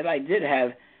question that I did have,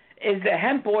 is the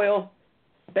hemp oil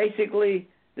basically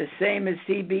the same as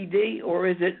CBD, or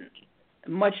is it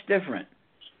much different?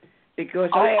 Because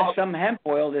I have some hemp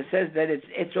oil that says that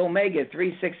it's omega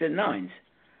 3, 6, and 9s,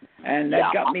 and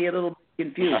that got me a little bit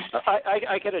confused.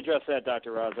 I can address that,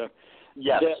 Dr. Raza.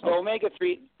 Yes. The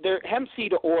omega-3, hemp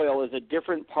seed oil is a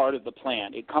different part of the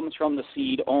plant. It comes from the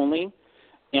seed only,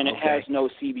 and it has no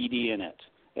CBD in it.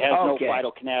 It has no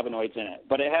phytocannabinoids in it.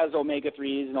 But it has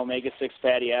omega-3s and omega-6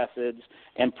 fatty acids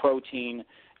and protein.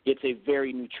 It's a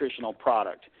very nutritional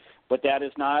product. But that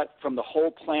is not from the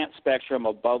whole plant spectrum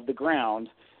above the ground.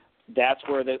 That's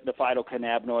where the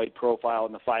phytocannabinoid profile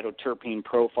and the phytoterpene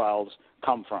profiles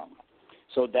come from.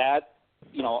 So that,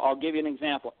 I'll give you an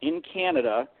example. In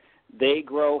Canada, they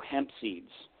grow hemp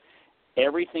seeds.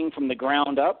 Everything from the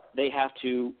ground up, they have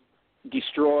to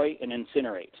destroy and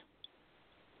incinerate.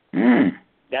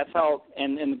 That's how,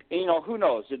 and who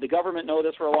knows? Did the government know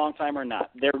this for a long time or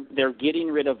not? They're getting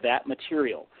rid of that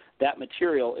material. That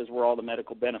material is where all the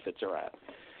medical benefits are at.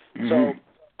 So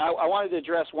I wanted to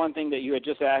address one thing that you had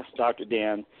just asked, Dr.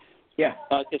 Dan. Yeah.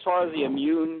 As far as the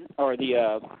immune or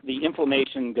the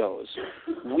inflammation goes,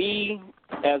 we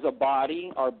as a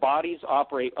body, our bodies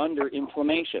operate under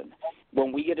inflammation.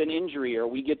 When we get an injury or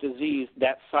we get disease,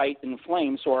 that site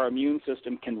inflames so our immune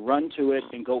system can run to it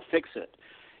and go fix it.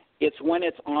 It's when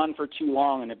it's on for too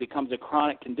long and it becomes a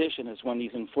chronic condition is when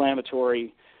these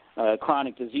inflammatory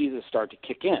chronic diseases start to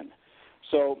kick in.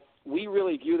 So we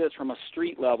really view this from a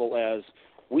street level as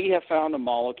we have found a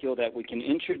molecule that we can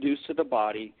introduce to the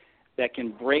body that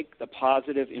can break the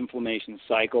positive inflammation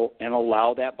cycle and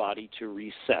allow that body to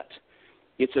reset.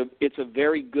 It's a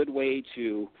very good way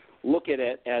to look at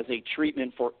it as a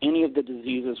treatment for any of the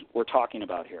diseases we're talking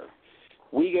about here.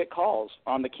 We get calls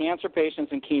on the cancer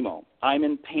patients and chemo. I'm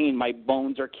in pain. My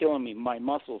bones are killing me. My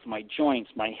muscles, my joints,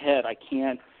 my head.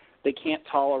 They can't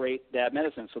tolerate that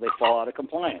medicine, so they fall out of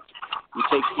compliance. You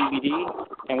take CBD,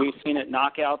 and we've seen it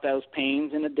knock out those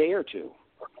pains in a day or two.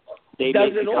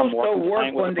 Does it also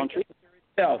work on the cancer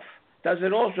itself? Does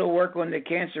it also work on the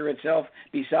cancer itself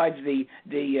besides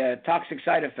the toxic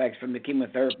side effects from the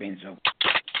chemotherapy and so?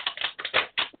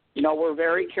 We're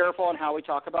very careful on how we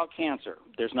talk about cancer.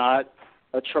 There's not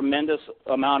a tremendous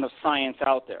amount of science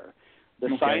out there. The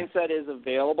science that is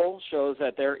available shows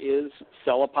that there is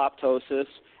cell apoptosis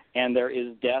and there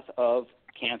is death of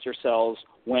cancer cells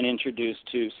when introduced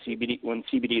to CBD, when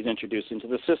CBD is introduced into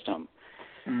the system.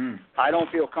 I don't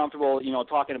feel comfortable,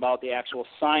 talking about the actual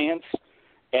science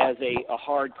as a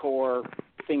hardcore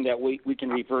thing that we can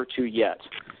revert to yet.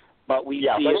 But we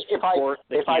see it support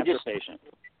the cancer patient.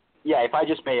 Yeah, if I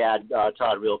just may add,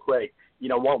 Todd, real quick,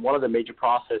 one of the major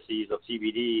processes of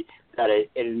CBD that it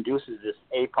induces this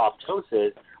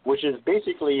apoptosis, which is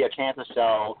basically a cancer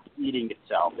cell eating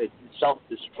itself. It's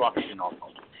self-destruction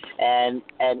almost. And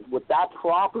with that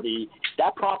property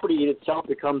in itself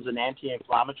becomes an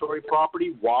anti-inflammatory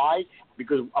property. Why?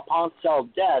 Because upon cell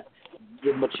death,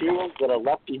 the materials that are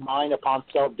left behind upon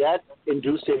cell death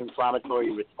induce an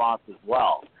inflammatory response as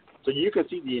well. So you can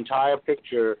see the entire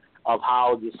picture of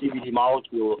how the CBD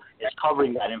molecule is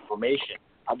covering that information.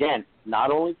 Again, not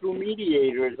only through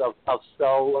mediators of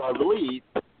cell release,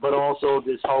 but also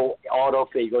this whole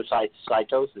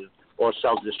autophagocytosis or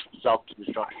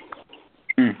self-destruction.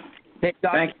 Hey,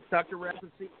 Dr. Repacy,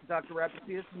 this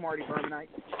is Marty Berman. I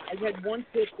had one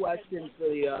quick question for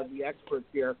the experts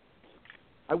here.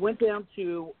 I went down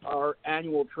to our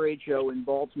annual trade show in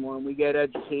Baltimore, and we get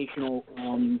educational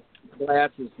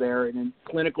classes there, and a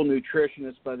clinical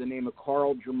nutritionist by the name of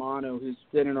Carl Germano, who's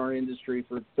been in our industry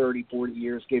for 30, 40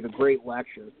 years, gave a great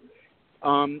lecture.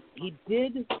 He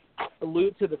did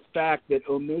allude to the fact that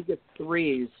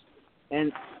omega-3s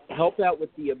and help out with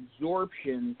the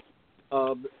absorption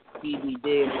of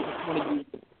CBD, and I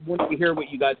just wanted to hear what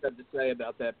you guys have to say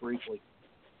about that briefly.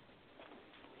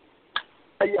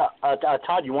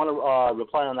 Todd, you want to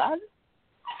reply on that?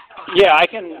 Yeah, I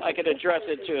can address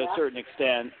it to a certain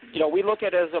extent. We look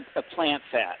at it as a plant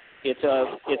fat.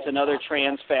 It's another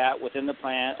trans fat within the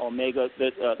plant, omega,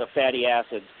 the fatty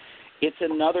acids. It's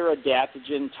another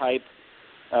adaptogen type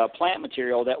plant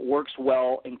material that works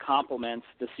well and complements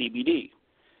the CBD.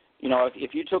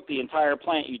 If you took the entire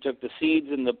plant, you took the seeds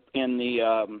and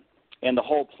the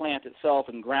whole plant itself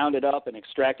and ground it up and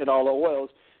extracted all the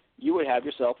oils, you would have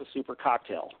yourself a super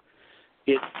cocktail.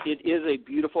 It is a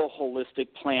beautiful holistic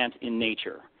plant in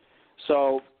nature.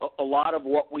 So a lot of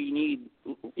what we need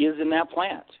is in that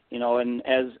plant, and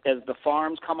as the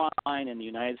farms come online in the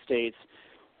United States,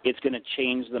 it's going to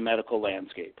change the medical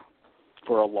landscape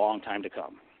for a long time to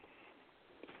come.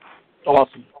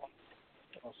 Awesome.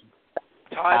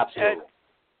 Todd, Absolutely.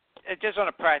 Just on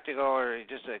a practical or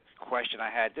just a question I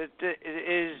had,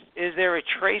 is there a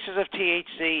traces of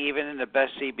THC even in the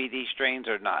best CBD strains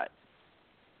or not?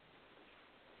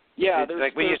 Yeah,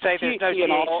 like when you say there's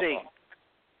no THC.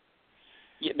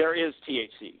 Yeah, there is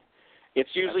THC. It's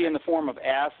usually in the form of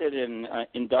acid in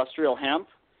industrial hemp,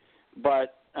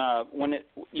 but when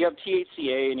you have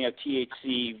THCA and you have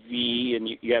THCV and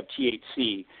you have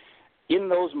THC, in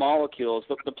those molecules,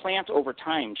 the plant over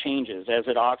time changes as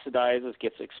it oxidizes,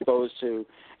 gets exposed to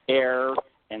air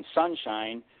and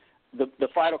sunshine. The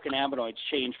phytocannabinoids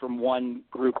change from one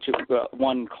group to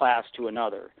one class to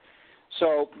another.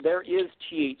 So there is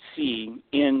THC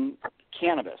in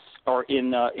cannabis or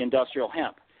in industrial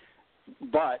hemp,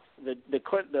 but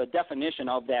the definition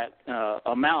of that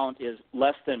amount is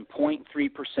less than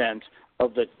 0.3%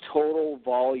 of the total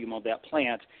volume of that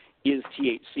plant is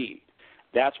THC.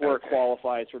 That's where it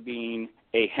qualifies for being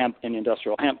an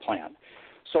industrial hemp plant.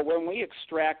 So when we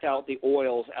extract out the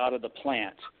oils out of the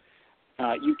plant,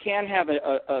 you can have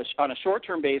on a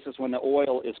short-term basis when the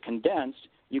oil is condensed,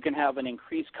 you can have an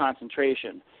increased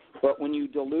concentration. But when you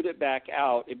dilute it back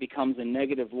out, it becomes a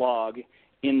negative log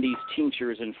in these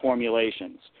tinctures and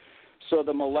formulations. So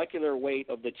the molecular weight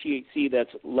of the THC that's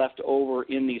left over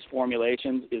in these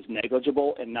formulations is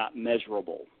negligible and not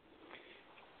measurable.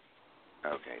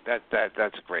 Okay,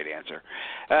 that's a great answer.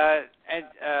 And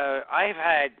I've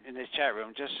had in this chat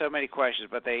room just so many questions,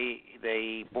 but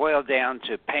they boil down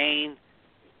to pain,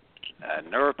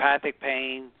 neuropathic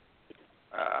pain,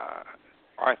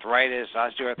 arthritis,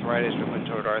 osteoarthritis,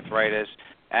 rheumatoid arthritis,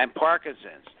 and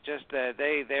Parkinson's. Just they're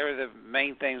the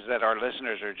main things that our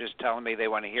listeners are just telling me they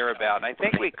want to hear about. And I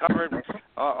think we covered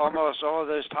almost all of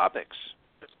those topics.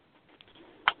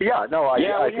 Yeah, no, I we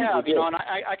think have, we did. and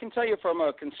I can tell you from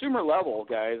a consumer level,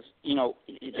 guys,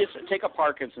 just take a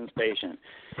Parkinson's patient.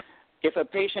 If a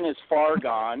patient is far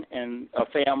gone and a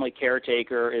family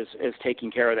caretaker is taking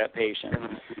care of that patient,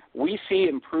 we see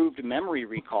improved memory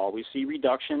recall. We see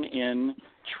reduction in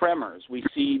tremors. We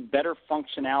see better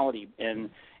functionality. And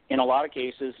in a lot of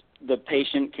cases, the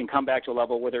patient can come back to a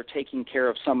level where they're taking care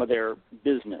of some of their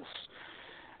business.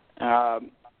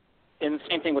 And the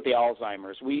same thing with the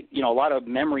Alzheimer's. A lot of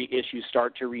memory issues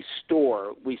start to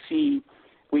restore. We see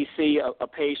a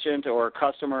patient or a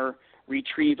customer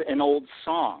retrieve an old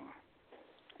song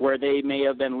where they may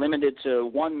have been limited to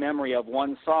one memory of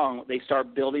one song. They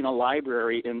start building a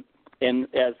library and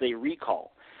as they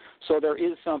recall. So there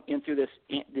is through this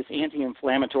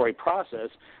anti-inflammatory process,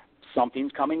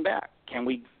 something's coming back. Can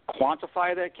we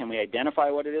quantify that? Can we identify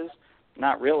what it is?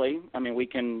 Not really. I mean, we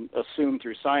can assume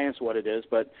through science what it is,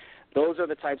 but those are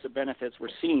the types of benefits we're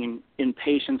seeing in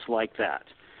patients like that.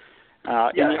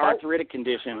 In the arthritic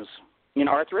conditions,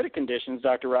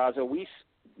 Dr. Raza, we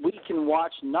can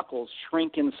watch knuckles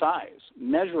shrink in size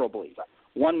measurably,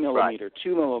 1 millimeter,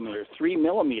 2 millimeters, 3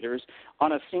 millimeters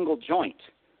on a single joint.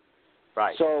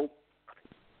 Right. So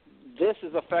this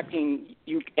is affecting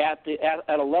you at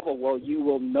a level where you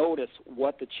will notice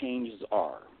what the changes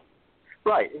are.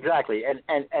 Right, exactly.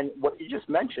 And what you just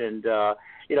mentioned, our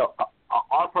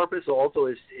purpose also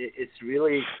is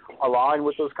really aligned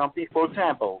with those companies. For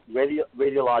example,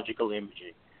 radiological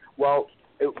imaging. Well,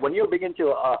 when you begin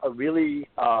to really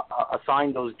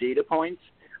assign those data points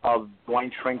of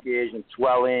joint shrinkage and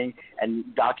swelling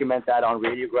and document that on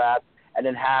radiographs, and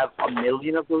then have 1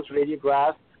 million of those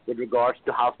radiographs with regards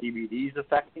to how CBD is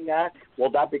affecting that,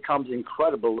 well, that becomes an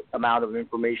incredible amount of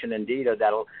information and data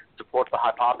that will support the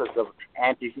hypothesis of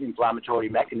anti-inflammatory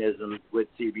mechanisms with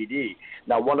CBD.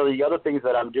 Now, one of the other things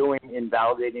that I'm doing in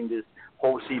validating this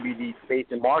whole CBD space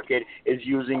and market is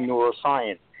using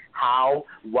neuroscience. How?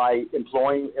 By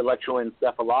employing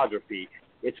electroencephalography.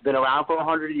 It's been around for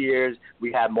 100 years.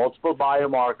 We have multiple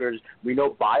biomarkers. We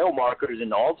know biomarkers in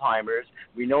Alzheimer's.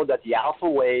 We know that the alpha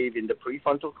wave in the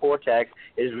prefrontal cortex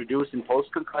is reduced in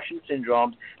post-concussion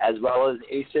syndromes, as well as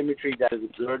asymmetry that is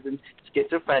observed in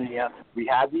schizophrenia. We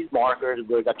have these markers.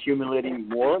 We're accumulating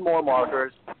more and more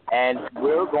markers, and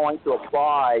we're going to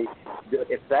apply the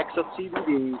effects of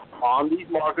CBD on these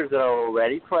markers that are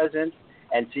already present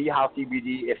and see how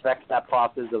CBD affects that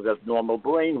process of abnormal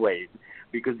brain waves.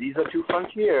 Because these are two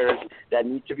frontiers that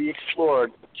need to be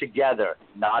explored together,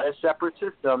 not as separate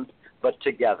systems, but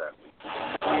together.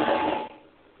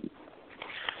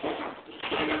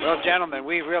 Well, gentlemen,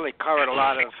 we really covered a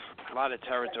lot of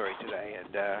territory today,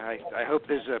 and I hope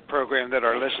this is a program that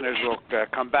our listeners will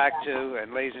come back to.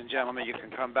 And ladies and gentlemen, you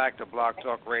can come back to Blog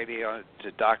Talk Radio,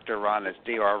 to Dr. Ron. It's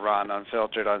Dr. Ron,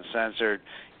 Unfiltered, Uncensored.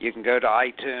 You can go to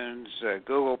iTunes,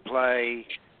 Google Play,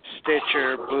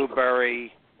 Stitcher,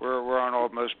 Blueberry. We're on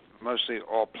mostly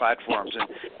all platforms,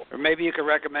 or maybe you could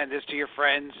recommend this to your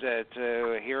friends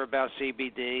to hear about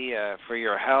CBD for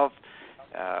your health.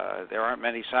 There aren't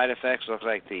many side effects. Looks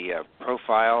like the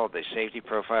safety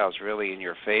profile is really in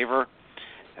your favor.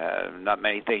 Not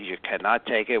many things you cannot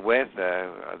take it with,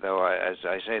 though, as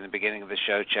I say in the beginning of the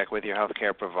show, check with your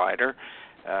healthcare provider.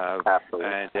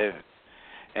 Absolutely.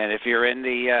 And if you're in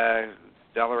the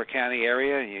Delaware County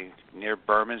area, near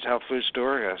Berman's Health Food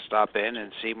Store, stop in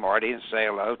and see Marty and say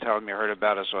hello. Tell him you heard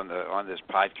about us on this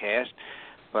podcast.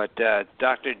 But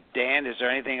Dr. Dan, is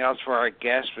there anything else for our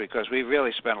guests? Because we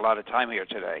really spent a lot of time here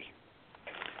today.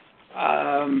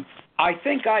 I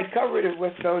think I covered it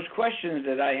with those questions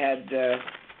that I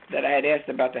had asked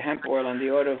about the hemp oil and the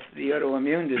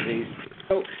autoimmune disease.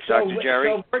 So Dr. Jerry?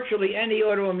 So virtually any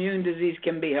autoimmune disease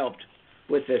can be helped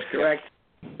with this, correct?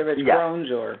 If it's Crohn's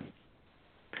or...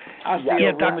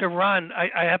 Yeah, Dr. Ron,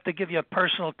 I have to give you a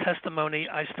personal testimony.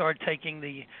 I started taking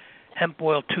the hemp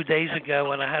oil 2 days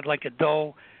ago, and I had like a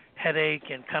dull headache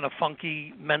and kind of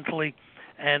funky mentally.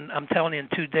 And I'm telling you, in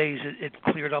 2 days, it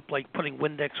cleared up like putting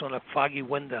Windex on a foggy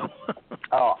window.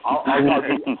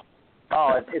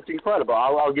 It's incredible.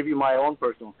 I'll give you my own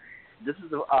personal.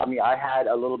 I had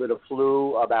a little bit of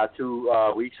flu about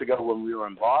 2 weeks ago when we were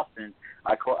in Boston.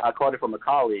 I caught it from a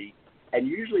colleague. And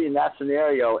usually in that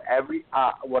scenario,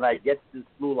 when I get this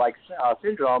flu-like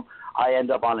syndrome, I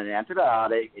end up on an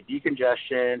antibiotic, a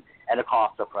decongestion, and a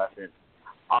cough suppressant.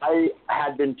 I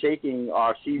had been taking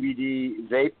our CBD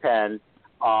vape pen,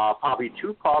 probably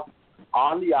 2 puffs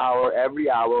on the hour, every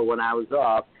hour when I was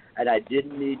up, and I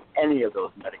didn't need any of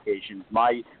those medications.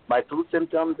 My flu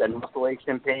symptoms and muscle aches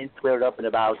and pains cleared up in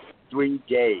about 3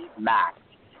 days max,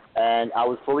 and I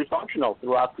was fully functional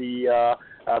throughout the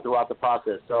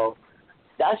process. So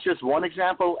that's just one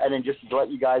example, and then just to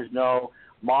let you guys know,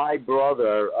 my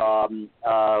brother,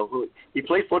 he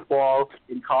played football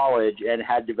in college and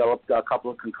had developed a couple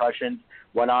of concussions,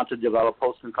 went on to develop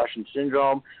post-concussion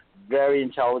syndrome, very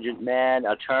intelligent man,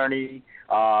 attorney,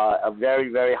 a very,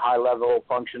 very high-level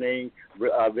functioning,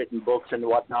 written books and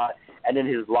whatnot, and then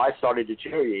his life started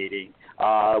deteriorating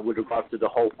with regards to the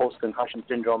whole post-concussion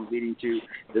syndrome leading to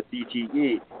the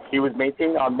CTE. He was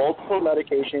maintained on multiple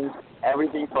medications,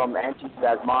 everything from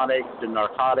antispasmodics to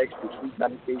narcotics to sleep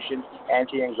medication,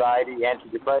 anti-anxiety,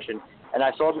 anti-depression. And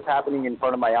I saw this happening in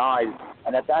front of my eyes.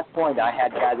 And at that point, I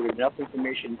had gathered enough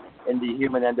information in the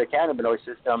human endocannabinoid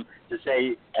system to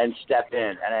say and step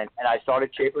in. And I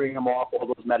started tapering him off all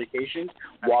those medications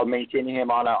while maintaining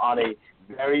him on a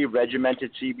very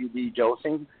regimented CBD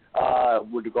dosing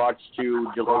with regards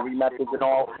to delivery methods and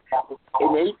all.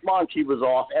 In 8 months, he was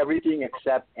off everything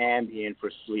except Ambien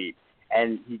for sleep.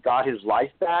 And he got his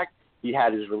life back. He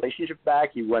had his relationship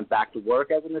back. He went back to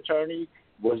work as an attorney,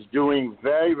 was doing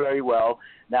very, very well.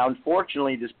 Now,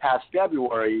 unfortunately, this past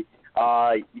February,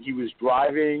 he was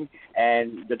driving,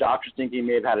 and the doctors think he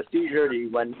may have had a seizure. He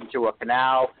went into a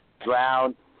canal,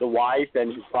 drowned. The wife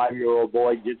and his 5-year-old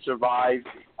boy did survive.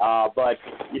 But,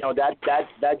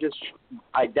 that just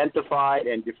identified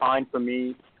and defined for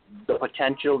me the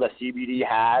potential that CBD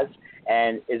has,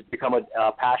 and it's become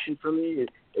a passion for me.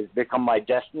 It's become my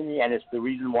destiny, and it's the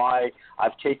reason why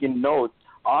I've taken notes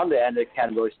on the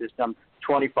endocannabinoid system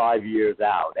 25 years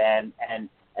out. And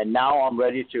now I'm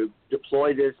ready to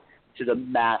deploy this to the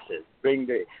masses, bring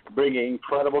an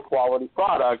incredible quality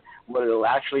product where it'll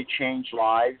actually change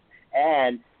lives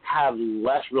and have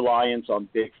less reliance on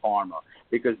big pharma,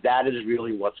 because that is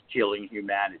really what's killing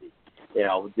humanity.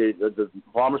 The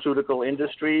pharmaceutical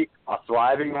industry are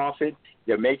thriving off it.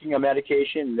 They're making a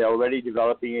medication. They're already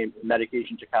developing a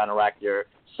medication to counteract their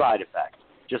side effects,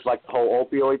 just like the whole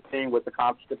opioid thing with the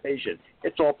constipation.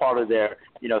 It's all part of their,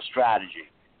 strategy.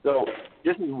 So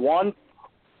this is one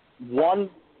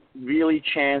really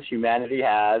chance humanity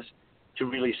has to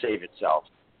really save itself.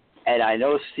 And I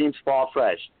know it seems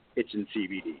far-fetched. It's in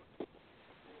CBD.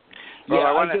 Well, yeah,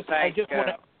 I want to thank.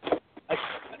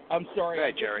 I'm sorry. Go ahead,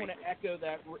 I just Jerry. want to echo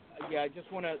that. Yeah, this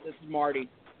is Marty.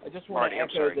 I just want to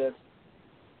echo this.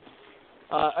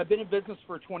 I've been in business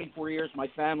for 24 years. My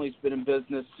family's been in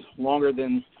business longer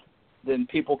than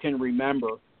people can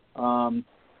remember.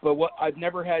 But I've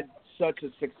never had such a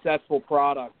successful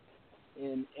product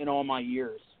in all my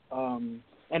years. And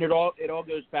it all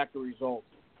goes back to results.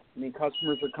 I mean,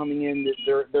 customers are coming in.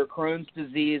 Their Crohn's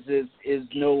disease is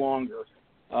no longer.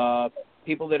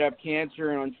 People that have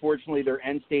cancer, and unfortunately they're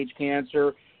end-stage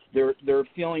cancer, they're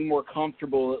feeling more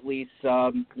comfortable, at least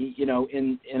in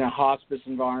a hospice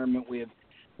environment. We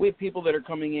have people that are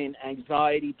coming in,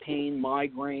 anxiety, pain,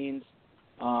 migraines,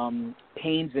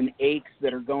 pains and aches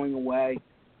that are going away.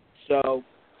 So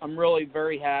I'm really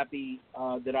very happy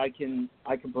that I can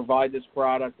provide this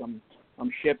product.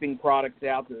 I'm shipping products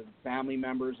out to family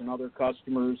members and other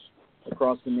customers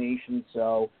across the nation.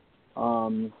 So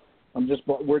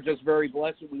we're just very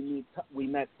blessed that we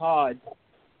met Todd,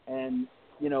 and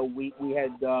we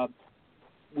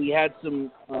had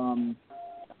some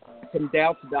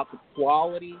doubts about the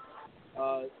quality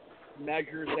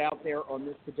measures out there on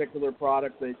this particular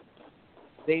product, but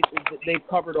they've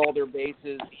covered all their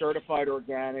bases: certified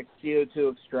organic,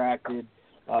 CO2 extracted,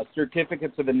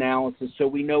 certificates of analysis. So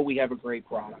we know we have a great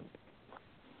product.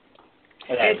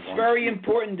 It's very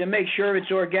important to make sure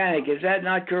it's organic. Is that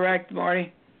not correct,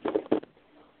 Marty?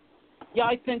 Yeah,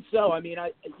 I think so. I mean,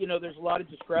 there's a lot of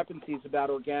discrepancies about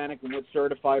organic and what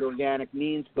certified organic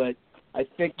means, but I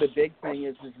think the big thing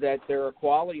is that there are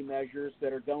quality measures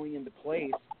that are going into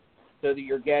place so that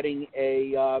you're getting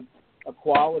a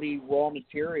quality raw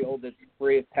material that's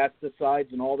free of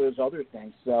pesticides and all those other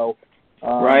things. So,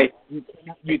 right,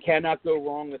 you cannot go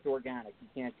wrong with organic.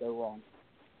 You can't go wrong.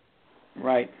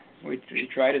 Right, we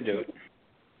try to do it.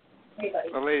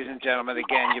 Well, ladies and gentlemen,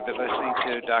 again, you've been listening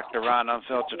to Dr. Ron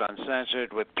Unfiltered,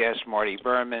 Uncensored with guests Marty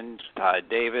Berman, Todd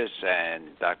Davis,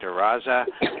 and Dr. Raza.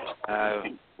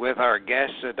 With our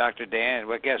guests, Dr. Dan,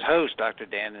 guest host Dr.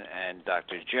 Dan and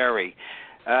Dr. Jerry.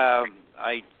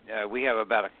 We have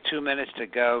about 2 minutes to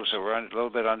go, so we're a little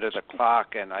bit under the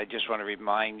clock, and I just want to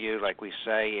remind you, like we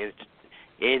say,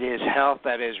 it is health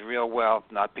that is real wealth,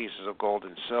 not pieces of gold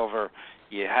and silver.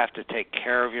 You have to take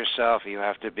care of yourself. You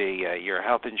have to be, your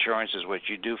health insurance is what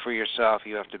you do for yourself.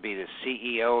 You have to be the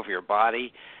CEO of your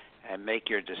body and make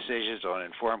your decisions on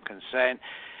informed consent.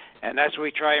 And that's what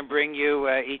we try and bring you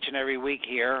each and every week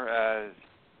here.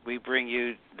 We bring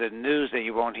you the news that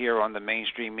you won't hear on the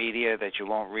mainstream media, that you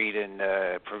won't read in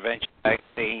Prevention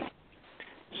Magazine.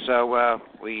 So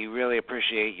we really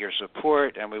appreciate your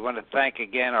support, and we want to thank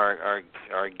again our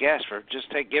guests for just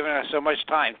giving us so much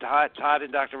time. Todd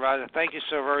and Dr. Raza, thank you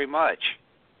so very much.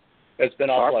 It's been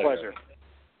our pleasure.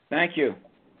 Thank you.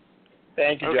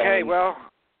 Thank you, Okay, gentlemen. well,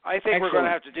 I think Excellent. we're going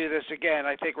to have to do this again.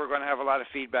 I think we're going to have a lot of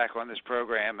feedback on this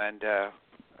program, and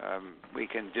we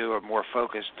can do a more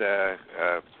focused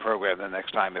program the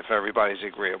next time if everybody's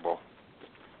agreeable.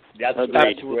 That's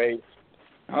great.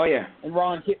 Oh yeah. And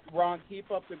Ron, keep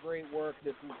up the great work.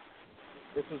 This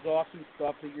is awesome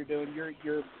stuff that you're doing.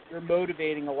 You're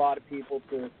motivating a lot of people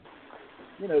to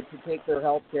to take their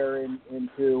healthcare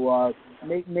into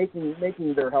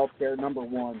making their healthcare number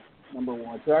one.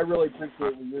 So I really appreciate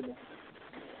what you're doing.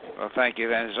 Well, thank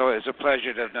you. And it's always a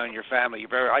pleasure to have known your family.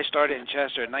 I started in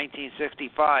Chester in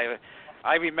 1965.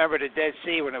 I remember the Dead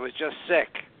Sea when it was just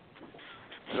sick.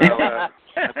 So,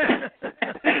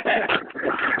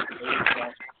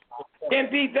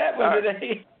 can't beat that one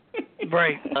today.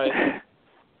 Right.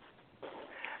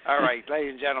 All right,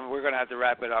 ladies and gentlemen, we're going to have to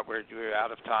wrap it up. We're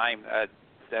out of time.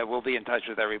 We'll be in touch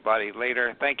with everybody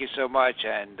later. Thank you so much,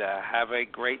 and have a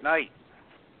great night.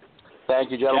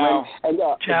 Thank you, gentlemen. Ciao. And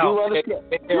Ciao.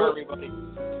 Take care, everybody.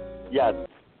 Yes.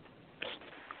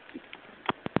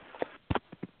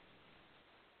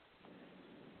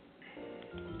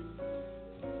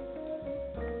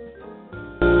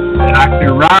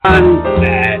 Dr. Ron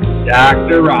and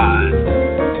Dr. Ron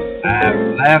have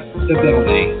left the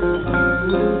building.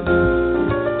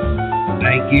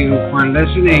 Thank you for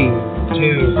listening to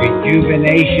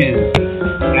Rejuvenation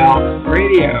Health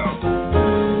Radio.